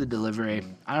 I love the delivery.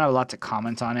 I don't have a lot to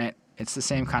comment on it. It's the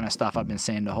same kind of stuff I've been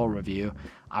saying the whole review.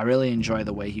 I really enjoy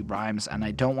the way he rhymes, and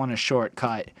I don't want to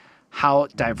shortcut how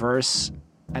diverse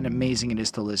and amazing it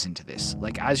is to listen to this.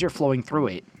 Like, as you're flowing through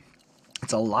it,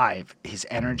 it's alive. His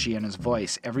energy and his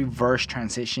voice. Every verse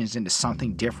transitions into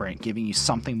something different, giving you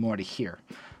something more to hear.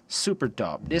 Super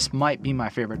dope. This might be my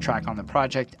favorite track on the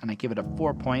project, and I give it a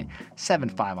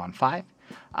 4.75 on 5.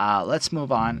 Let's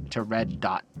move on to Red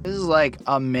Dot. This is like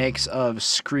a mix of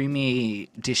screamy,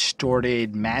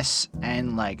 distorted mess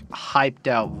and like hyped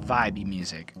out, vibey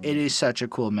music. It is such a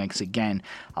cool mix again.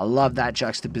 I love that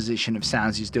juxtaposition of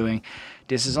sounds he's doing.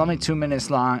 This is only 2 minutes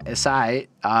long. Aside,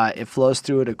 it flows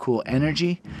through with a cool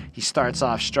energy. He starts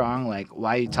off strong, like,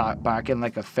 why you talk barking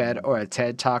like a Fed or a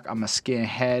TED Talk? I'm a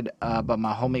skinhead, but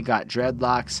my homie got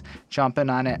dreadlocks. Jumping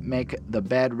on it, make the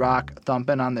bed rock.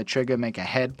 Thumping on the trigger, make a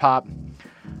head pop.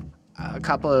 A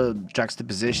couple of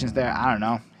juxtapositions there. I don't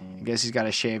know. I guess he's got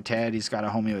a shaved head. He's got a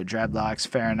homie with dreadlocks.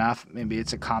 Fair enough. Maybe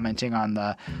it's a commenting on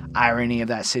the irony of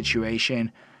that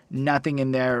situation. Nothing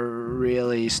in there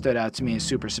really stood out to me as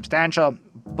super substantial,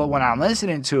 but when I'm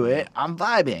listening to it, I'm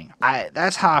vibing.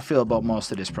 That's how I feel about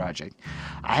most of this project.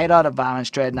 I hate all the violence,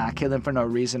 dread, not killing for no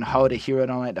reason. Ho, the hero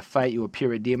don't like to fight, you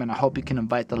appear a demon. I hope you can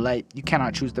invite the light. You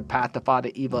cannot choose the path of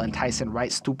father evil, enticing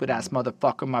right. Stupid ass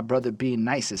motherfucker, my brother being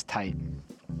nice is tight.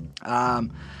 I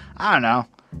don't know.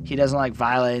 He doesn't like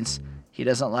violence. He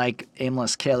doesn't like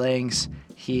aimless killings.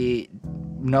 He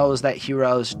knows that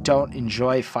heroes don't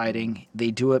enjoy fighting.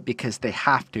 They do it because they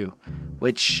have to,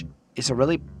 which is a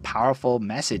really powerful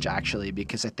message, actually,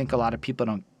 because I think a lot of people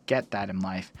don't get that in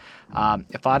life.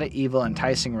 If all the evil,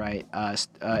 enticing right.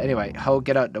 Anyway, ho,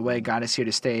 get out the way. God is here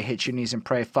to stay. Hit your knees and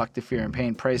pray. Fuck the fear and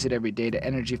pain. Praise it every day. The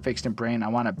energy fixed in brain. I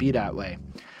want to be that way.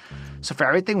 So for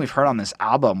everything we've heard on this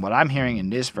album, what I'm hearing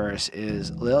in this verse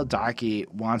is Lil Darkie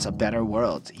wants a better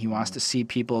world. He wants to see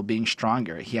people being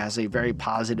stronger. He has a very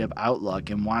positive outlook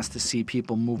and wants to see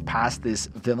people move past this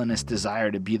villainous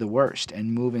desire to be the worst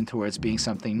and moving towards being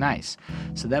something nice.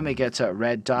 So then we get to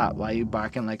Red Dot, why you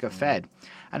barking like a Fed?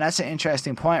 And that's an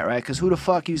interesting point, right? Because who the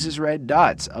fuck uses red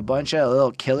dots? A bunch of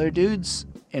little killer dudes?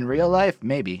 In real life,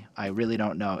 maybe. I really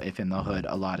don't know if in the hood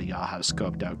a lot of y'all have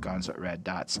scoped out guns with red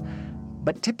dots.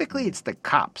 But typically it's the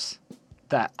cops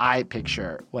that I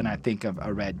picture when I think of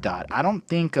a red dot. I don't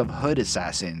think of hood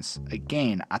assassins.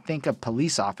 Again, I think of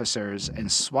police officers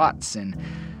and SWATs and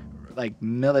like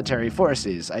military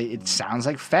forces. It sounds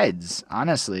like feds,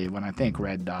 honestly, when I think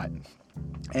red dot.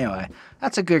 Anyway,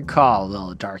 that's a good call,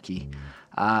 Lil Darkie.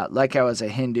 Like I was a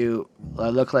Hindu, I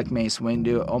look like Mace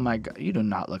Windu. Oh my God, you do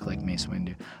not look like Mace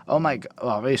Windu. Oh my God,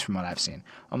 well, at least from what I've seen.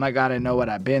 Oh my God, I know what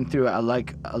I've been through. I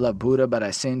love Buddha, but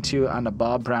I sin too. On the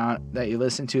Bob Brown that you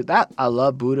listen to, that I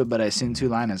love Buddha, but I sin too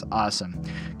line is awesome.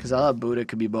 Because I love Buddha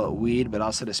could be both weed, but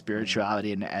also the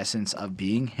spirituality and the essence of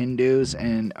being Hindus.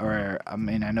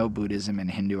 I know Buddhism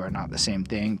and Hindu are not the same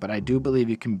thing, but I do believe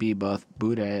you can be both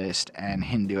Buddhist and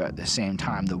Hindu at the same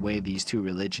time, the way these two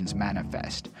religions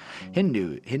manifest.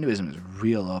 Hinduism is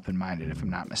real open-minded, if I'm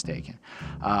not mistaken.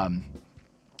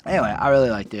 Anyway, I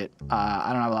really liked it.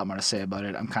 I don't have a lot more to say about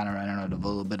it. I'm kind of running out of a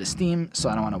little bit of steam, so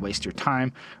I don't want to waste your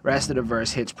time. Rest of the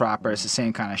verse hits proper. It's the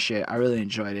same kind of shit. I really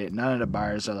enjoyed it. None of the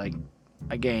bars are like,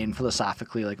 again,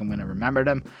 philosophically, like I'm going to remember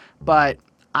them. But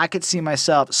I could see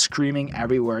myself screaming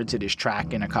every word to this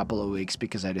track in a couple of weeks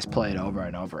because I just play it over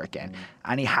and over again.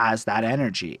 And he has that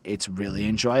energy. It's really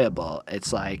enjoyable.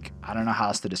 It's like, I don't know how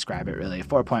else to describe it really.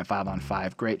 4.5 on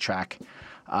 5. Great track.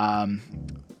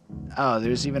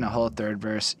 There's even a whole third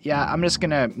verse. Yeah, I'm just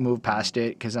going to move past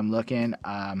it because I'm looking.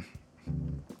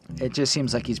 It just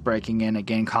seems like he's breaking in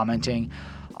again, commenting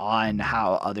on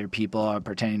how other people are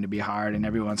pretending to be hard and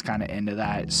everyone's kind of into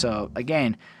that. So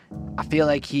again, I feel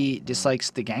like he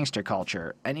dislikes the gangster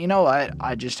culture. And you know what?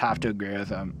 I just have to agree with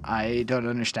him. I don't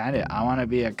understand it. I want to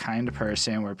be a kind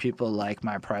person where people like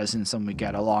my presence and we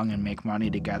get along and make money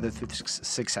together through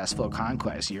successful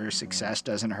conquest. Your success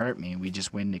doesn't hurt me. We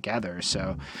just win together.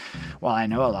 So while I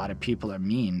know a lot of people are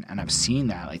mean, and I've seen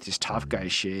that, like this tough guy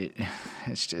shit,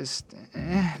 it's just,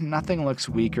 nothing looks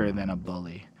weaker than a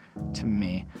bully to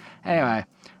me. Anyway,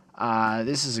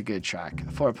 this is a good track.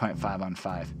 4.5 on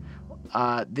 5.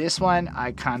 This one,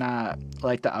 I kind of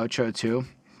like the outro too.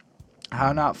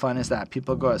 How not fun is that?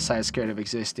 People go outside scared of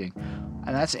existing.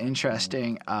 And that's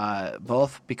interesting,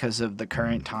 both because of the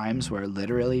current times where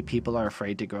literally people are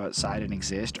afraid to go outside and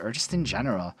exist, or just in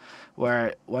general,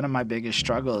 where one of my biggest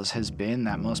struggles has been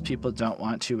that most people don't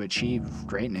want to achieve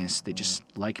greatness. They just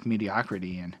like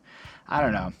mediocrity. And I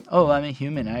don't know. Oh, I'm a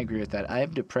human. I agree with that. I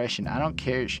have depression. I don't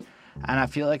care. And I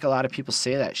feel like a lot of people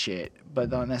say that shit, but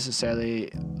don't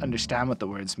necessarily understand what the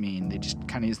words mean. They just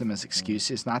kind of use them as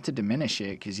excuses, not to diminish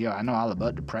it, because, I know all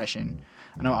about depression.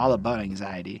 I know all about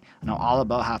anxiety. I know all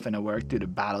about having to work through the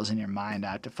battles in your mind.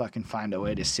 I have to fucking find a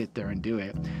way to sit there and do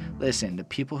it. Listen, the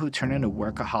people who turn into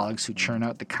workaholics, who churn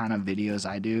out the kind of videos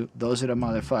I do, those are the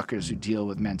motherfuckers who deal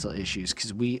with mental issues,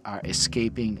 because we are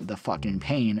escaping the fucking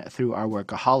pain through our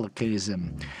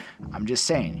workaholism. I'm just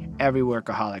saying, every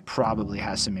workaholic probably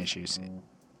has some issues.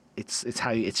 It's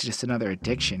just another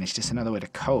addiction. It's just another way to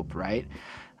cope, right?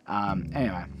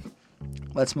 Anyway,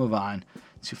 let's move on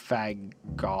to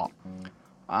Faggot.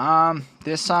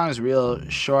 This song is real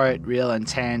short, real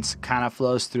intense, kind of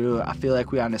flows through. I feel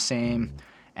like we're on the same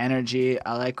energy.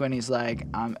 I like when he's like,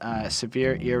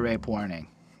 severe ear rape warning.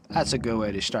 That's a good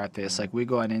way to start this. Like, we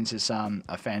going into some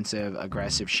offensive,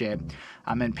 aggressive shit.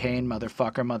 I'm in pain,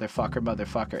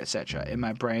 motherfucker, etc. In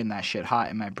my brain, that shit hot.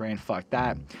 In my brain, fuck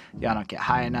that. Y'all don't get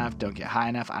high enough. Don't get high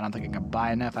enough. I don't think I can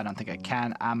buy enough. I don't think I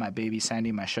can. I'm my baby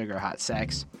Sandy, my sugar hot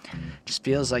sex. Just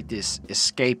feels like this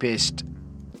escapist,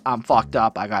 I'm fucked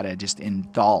up, I gotta just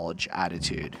indulge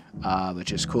attitude,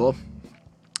 which is cool.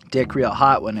 Dick real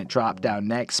hot when it dropped down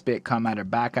neck. Spit come at her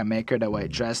back. I make her the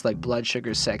white dress like blood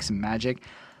sugar, sex, and magic.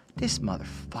 This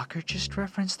motherfucker just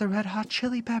referenced the Red Hot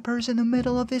Chili Peppers in the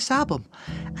middle of this album,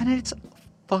 and it's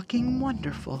fucking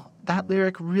wonderful. That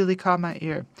lyric really caught my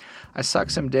ear. I suck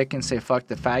some dick and say fuck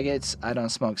the faggots. I don't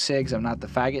smoke cigs. I'm not the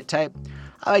faggot type.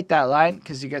 I like that line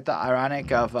because you get the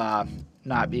ironic of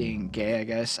not being gay, I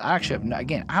guess. I actually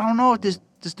have I don't know what this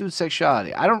dude's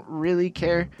sexuality. I don't really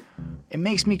care. It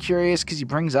makes me curious because he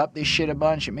brings up this shit a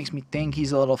bunch. It makes me think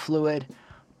he's a little fluid.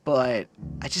 But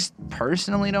I just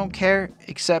personally don't care,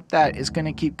 except that it's going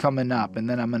to keep coming up, and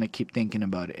then I'm going to keep thinking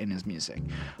about it in his music.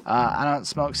 I don't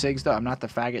smoke cigs, though. I'm not the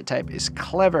faggot type. It's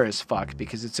clever as fuck,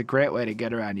 because it's a great way to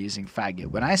get around using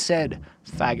faggot. When I said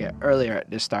faggot earlier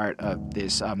at the start of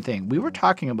this thing, we were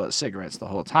talking about cigarettes the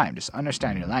whole time. Just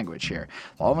understand your language here.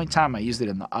 The only time I used it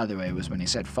in the other way was when he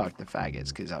said fuck the faggots,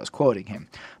 because I was quoting him.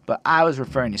 But I was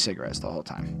referring to cigarettes the whole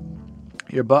time.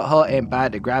 Your butthole ain't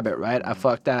bad to grab it, right? I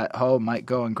fucked that hoe, might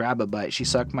go and grab a bite. She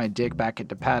sucked my dick back at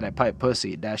the pad. I pipe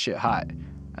pussy. That shit hot.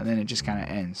 And then it just kind of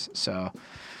ends. So,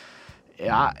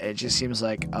 yeah, it just seems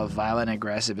like a violent,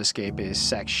 aggressive, escapist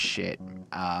sex shit.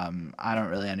 I don't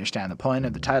really understand the point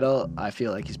of the title. I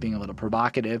feel like he's being a little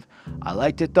provocative. I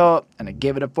liked it, though, and I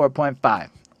gave it a 4.5.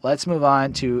 Let's move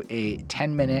on to a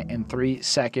 10-minute and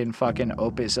 3-second fucking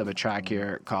opus of a track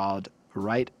here called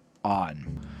Right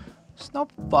On. There's no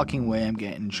fucking way I'm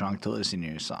getting drunk to listen to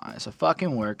your song. It's a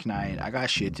fucking work night. I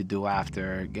got shit to do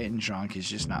after. Getting drunk is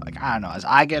just not like, I don't know. As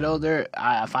I get older,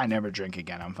 if I never drink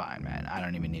again, I'm fine, man. I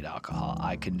don't even need alcohol.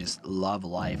 I can just love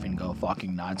life and go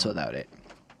fucking nuts without it.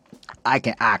 I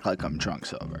can act like I'm drunk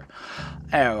sober.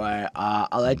 Anyway,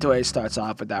 I like the way it starts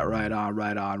off with that right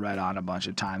on a bunch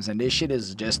of times. And this shit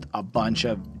is just a bunch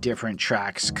of different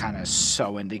tracks kind of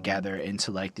sewing together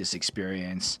into like this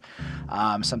experience.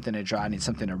 Something to draw, I need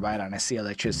something to write on. I see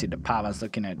electricity, the pop. I was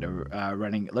looking at the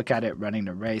running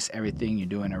the race. Everything you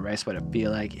do in a race, what it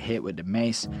feel like, hit with the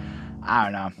mace. I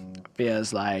don't know.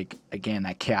 Feels like, again,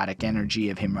 that chaotic energy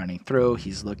of him running through.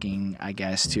 He's looking, I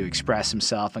guess, to express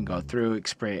himself and go through,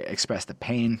 express the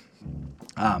pain.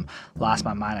 Lost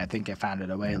my mind, I think I found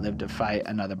it away. Live to fight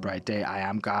another bright day. I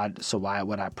am God, so why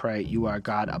would I pray? You are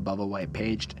God above a white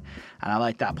page. And I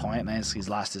like that point, man. He's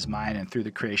lost his mind, and through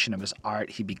the creation of his art,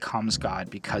 he becomes God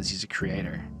because he's a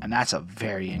creator. And that's a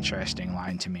very interesting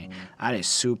line to me. That is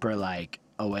super, like,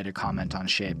 a way to comment on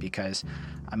shit, because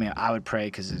I mean, I would pray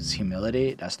because it's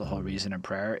humility. That's the whole reason of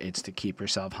prayer. It's to keep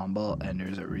yourself humble, and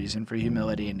there's a reason for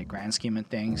humility in the grand scheme of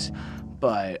things.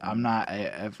 But I'm not,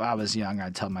 if I was young,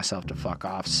 I'd tell myself to fuck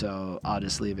off, so I'll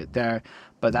just leave it there.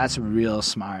 But that's real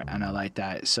smart, and I like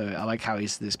that. So I like how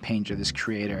he's this painter, this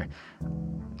creator.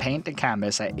 Paint the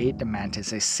canvas, I ate the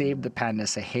mantis, I saved the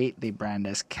pandas, I hate they brand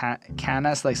us. Can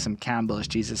us like some Campbell's,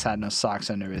 Jesus had no socks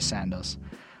under his sandals.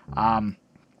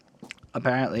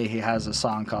 Apparently, he has a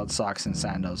song called Socks and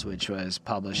Sandals, which was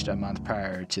published a month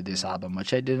prior to this album,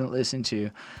 which I didn't listen to.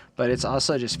 But it's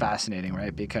also just fascinating,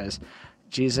 right? Because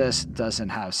Jesus doesn't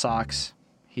have socks.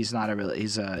 He's not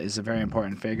he's a very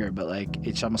important figure, but like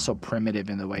it's almost so primitive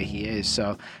in the way he is.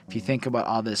 So if you think about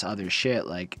all this other shit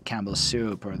like Campbell's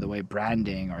Soup or the way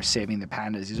branding or saving the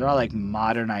pandas, these are all like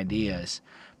modern ideas.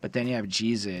 But then you have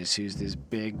Jesus, who's this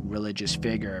big religious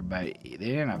figure, but they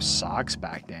didn't have socks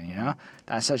back then, you know?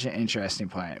 That's such an interesting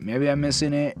point. Maybe I'm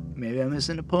missing it. Maybe I'm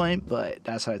missing the point, but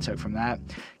that's what I took from that.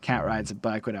 Can't ride a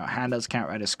bike without handles. Can't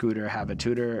ride a scooter. Have a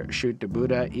tutor. Shoot the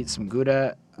Buddha. Eat some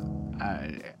Gouda.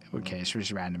 Okay, it's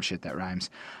just random shit that rhymes.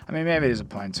 I mean, maybe there's a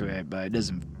point to it, but it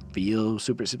doesn't feel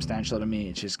super substantial to me.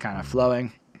 It's just kind of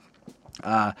flowing.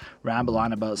 Ramble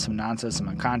on about some nonsense I'm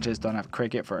unconscious, don't have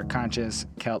cricket for a conscious,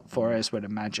 kelp forest where the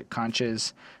magic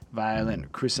conches,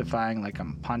 violent crucifying like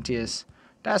I'm Pontius.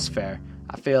 That's fair.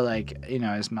 I feel like,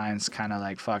 his mind's kind of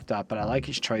like fucked up, but I like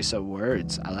his choice of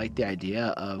words. I like the idea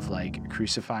of like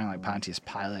crucifying like Pontius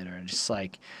Pilate, or just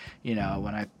like,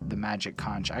 the magic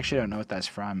conch. I actually don't know what that's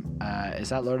from. Is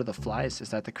that Lord of the Flies? Is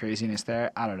that the craziness there?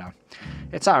 I don't know.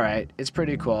 It's all right. It's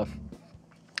pretty cool.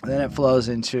 Then it flows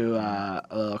into a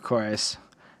little chorus,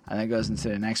 and then it goes into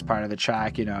the next part of the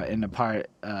track. In the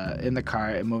car,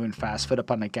 and moving fast, foot up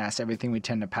on the gas. Everything we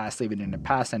tend to pass, leave it in the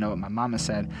past. I know what my mama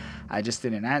said. I just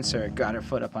didn't answer. Got her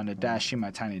foot up on the dash. She my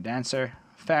tiny dancer.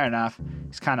 Fair enough.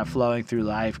 He's kind of flowing through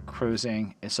life,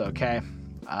 cruising. It's okay.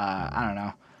 I don't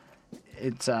know.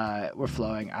 It's we're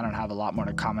flowing. I don't have a lot more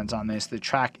to comment on this. The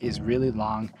track is really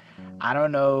long. I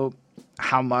don't know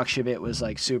how much of it was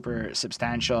like super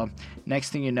substantial.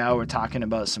 Next thing you know, we're talking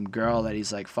about some girl that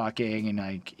he's like fucking and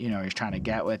like, he's trying to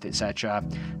get with, etc.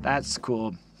 That's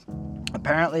cool.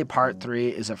 Apparently part 3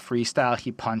 is a freestyle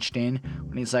he punched in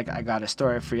when he's like, I got a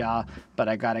story for y'all, but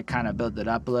I gotta kind of build it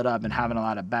up a little. I've been having a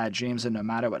lot of bad dreams, and no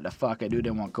matter what the fuck I do,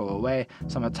 they won't go away.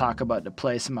 So I'm gonna talk about the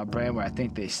place in my brain where I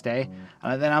think they stay.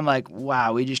 And then I'm like,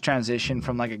 wow, we just transitioned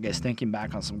from like, I guess, thinking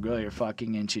back on some girl you're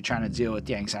fucking into trying to deal with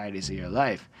the anxieties of your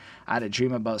life. I had a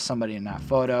dream about somebody in that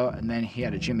photo, and then he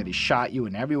had a dream that he shot you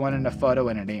and everyone in the photo,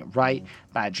 and it ain't right.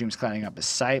 Bad dreams clouding up his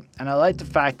sight. And I like the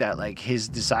fact that like his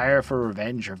desire for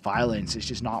revenge or violence is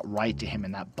just not right to him,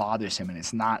 and that bothers him, and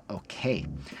it's not okay.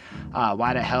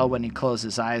 Why the hell when he closes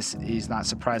his eyes he's not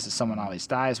surprised that someone always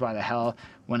dies? Why the hell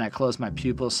when I close my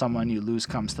pupils someone you lose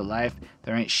comes to life?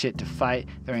 There ain't shit to fight,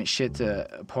 there ain't shit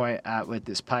to point at with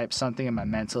this pipe. Something in my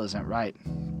mental isn't right.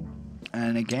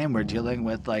 And again, we're dealing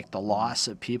with like the loss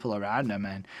of people around him.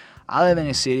 And I live in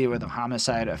a city where the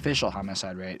official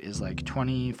homicide rate is like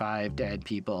 25 dead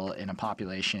people in a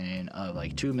population of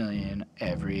like 2 million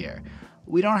every year.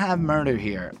 We don't have murder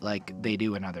here like they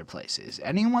do in other places.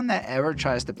 Anyone that ever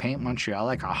tries to paint Montreal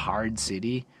like a hard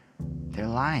city, they're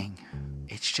lying.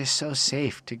 It's just so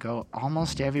safe to go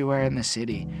almost everywhere in the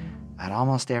city at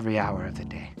almost every hour of the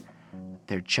day.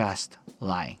 They're just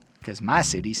lying because my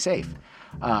city's safe.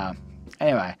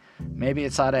 Anyway, maybe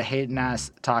it's all that hating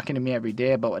ass talking to me every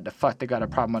day about what the fuck they got a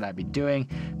problem with I be doing.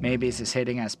 Maybe it's this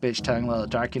hating ass bitch telling Lil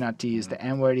Darky not to use the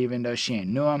N-word even though she ain't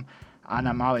knew him. And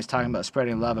I'm always talking about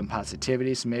spreading love and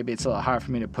positivity, so maybe it's a little hard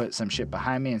for me to put some shit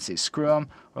behind me and say screw him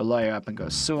or lawyer up and go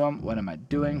sue him. What am I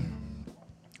doing?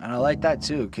 And I like that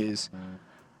too, because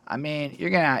I mean,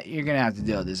 you're gonna have to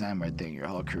deal with this N-word thing your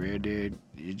whole career, dude.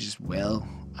 You just will.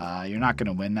 You're not going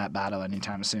to win that battle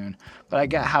anytime soon. But I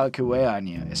get how it could weigh on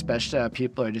you, especially how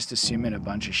people are just assuming a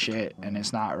bunch of shit, and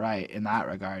it's not right in that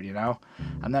regard,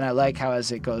 And then I like how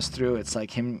as it goes through, it's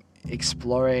like him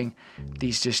exploring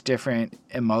these just different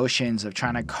emotions of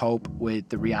trying to cope with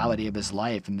the reality of his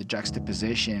life and the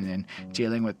juxtaposition and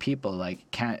dealing with people like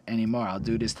can't anymore. I'll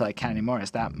do this till I can't anymore. Is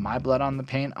that my blood on the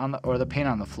paint or the paint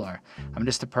on the floor? I'm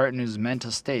just a person whose mental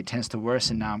state tends to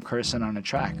worsen. Now I'm cursing on a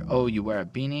track. Oh, you wear a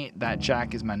beanie? That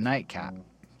jack is my nightcap.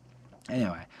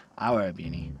 Anyway, I wear a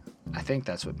beanie. I think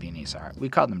that's what beanies are. We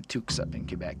call them toques up in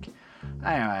Quebec.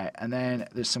 Anyway, and then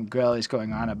there's some girl he's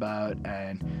going on about,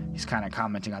 and he's kind of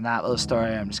commenting on that little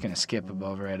story. I'm just going to skip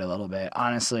over it a little bit.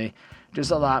 Honestly,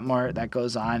 there's a lot more that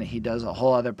goes on. He does a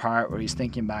whole other part where he's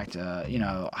thinking back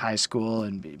to, high school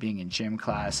and being in gym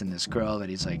class, and this girl that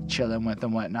he's like chilling with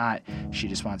and whatnot. She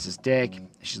just wants his dick.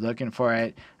 She's looking for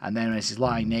it. And then as he's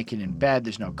lying naked in bed,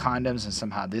 there's no condoms, and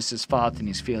somehow this is his fault, and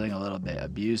he's feeling a little bit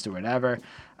abused or whatever.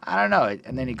 I don't know.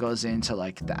 And then he goes into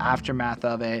like the aftermath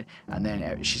of it, and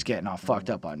then she's getting all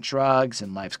fucked up on drugs,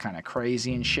 and life's kind of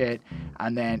crazy and shit.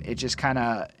 And then it just kind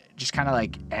of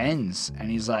like ends,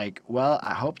 and he's like, well,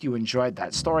 I hope you enjoyed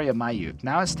that story of my youth.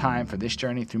 Now it's time for this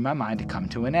journey through my mind to come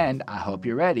to an end. I hope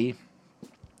you're ready.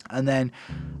 And then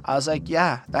I was like,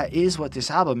 yeah, that is what this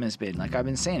album has been. Like I've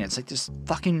been saying, it's like this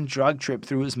fucking drug trip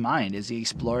through his mind as he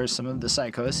explores some of the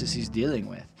psychosis he's dealing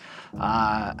with.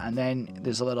 And then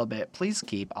there's a little bit, please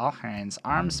keep all hands,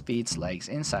 arms, feet, legs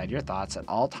inside your thoughts at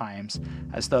all times,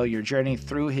 as though your journey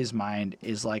through his mind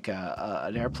is like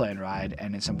an airplane ride,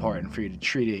 and it's important for you to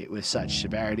treat it with such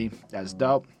severity. That's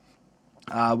dope.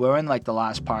 We're in like the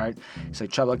last part. It's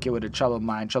like trouble kid with a troubled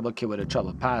mind, trouble kid with a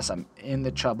troubled past. I'm in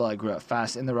the trouble, I grew up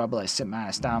fast. In the rubble, I sit my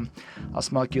ass down. I'll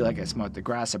smoke you like I smoked the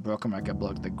grass. I broke him like I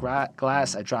broke the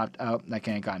glass. I dropped out like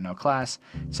I ain't got no class,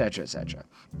 etc., etc.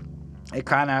 It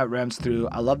kind of runs through.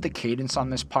 I love the cadence on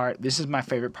this part. This is my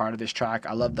favorite part of this track.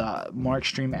 I love the more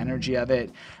extreme energy of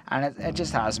it, and it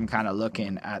just has him kind of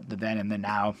looking at the then and the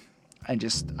now, and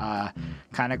just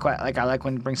kind of quite like, I like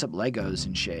when it brings up Legos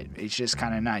and shit. It's just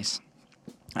kind of nice.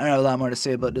 I don't have a lot more to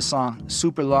say about this song.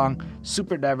 Super long,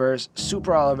 super diverse,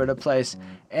 super all over the place.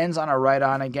 Ends on a right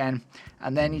on again,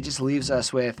 and then he just leaves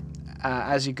us with,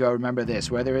 as you go, remember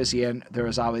this: where there is yin, there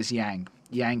is always yang.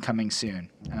 Yang coming soon.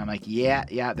 And I'm like,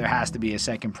 yeah, there has to be a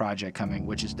second project coming,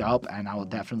 which is dope, and I will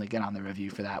definitely get on the review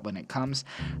for that when it comes,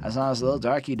 as long as Lil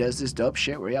Darky does this dope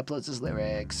shit where he uploads his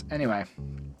lyrics. Anyway,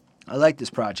 I like this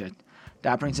project.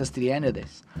 That brings us to the end of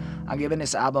this. I'm giving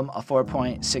this album a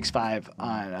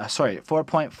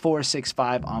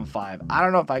 4.465 on 5. I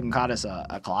don't know if I can call this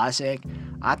a classic.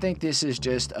 I think this is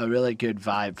just a really good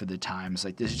vibe for the times.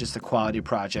 Like, this is just a quality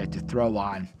project to throw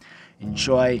on,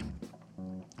 enjoy,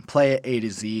 play it A to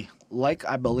Z, like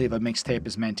I believe a mixtape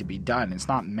is meant to be done. It's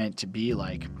not meant to be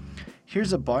like,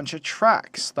 here's a bunch of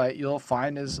tracks that you'll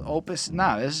find as opus.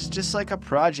 No, this is just like a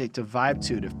project to vibe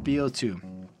to feel to.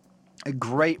 A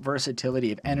great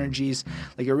versatility of energies.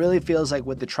 Like, it really feels like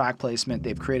with the track placement,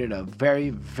 they've created a very,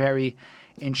 very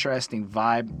interesting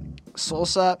vibe.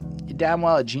 Soulsa, you're damn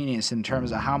well a genius in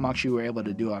terms of how much you were able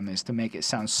to do on this to make it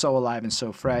sound so alive and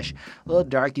so fresh. Lil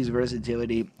Darky's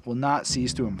versatility will not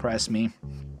cease to impress me.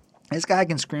 This guy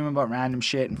can scream about random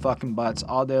shit and fucking butts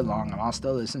all day long, and I'll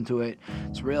still listen to it.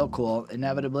 It's real cool.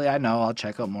 Inevitably, I know I'll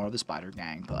check out more of the Spider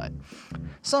Gang, but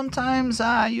sometimes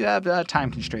you have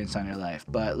time constraints on your life.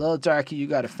 But Lil Darky, you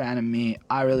got a fan of me.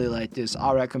 I really like this.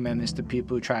 I'll recommend this to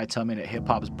people who try to tell me that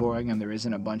hip-hop is boring and there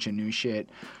isn't a bunch of new shit.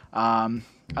 I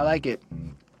like it.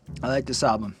 I like this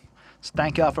album. So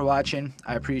thank y'all for watching.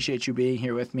 I appreciate you being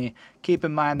here with me. Keep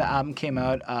in mind the album came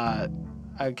out,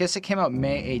 I guess it came out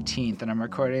May 18th, and I'm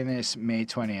recording this May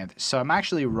 20th. So I'm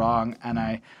actually wrong, and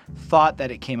I thought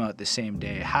that it came out the same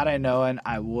day. Had I known,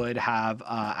 I would have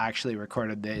actually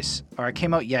recorded this. Or it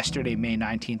came out yesterday, May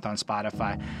 19th on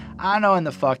Spotify. I don't know when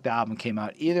the fuck the album came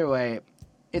out. Either way,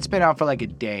 it's been out for like a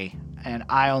day, and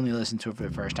I only listened to it for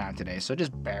the first time today. So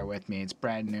just bear with me. It's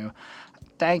brand new.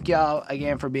 Thank y'all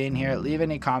again for being here. Leave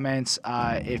any comments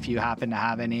if you happen to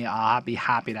have any. I'll be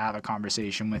happy to have a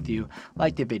conversation with you.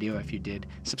 Like the video if you did.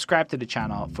 Subscribe to the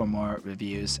channel for more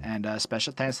reviews. And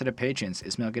special thanks to the patrons: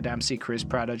 Ismail Gadamsi, Chris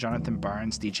Prado, Jonathan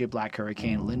Barnes, DJ Black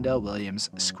Hurricane, Linda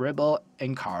Williams, Scribble,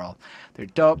 and Carl. They're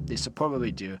dope. They support what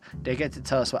we do. They get to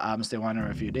tell us what albums they want to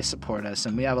review. They support us,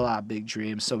 and we have a lot of big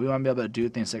dreams. So we want to be able to do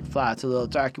things like fly out to Lil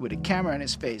Darky with a camera in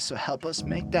his face. So help us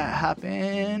make that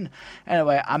happen.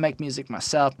 Anyway, I make music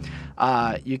myself.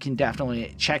 You can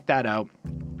definitely check that out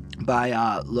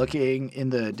by looking in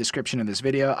the description of this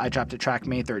video. I dropped a track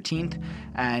May 13th,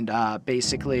 and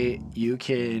basically you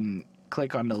can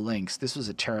click on the links. This was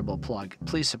a terrible plug.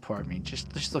 Please support me.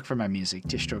 Just look for my music.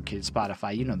 DistroKid,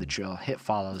 Spotify, you know the drill. Hit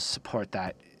follows, support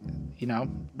that. You know,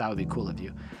 that would be cool of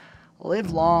you.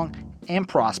 Live long and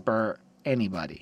prosper, anybody.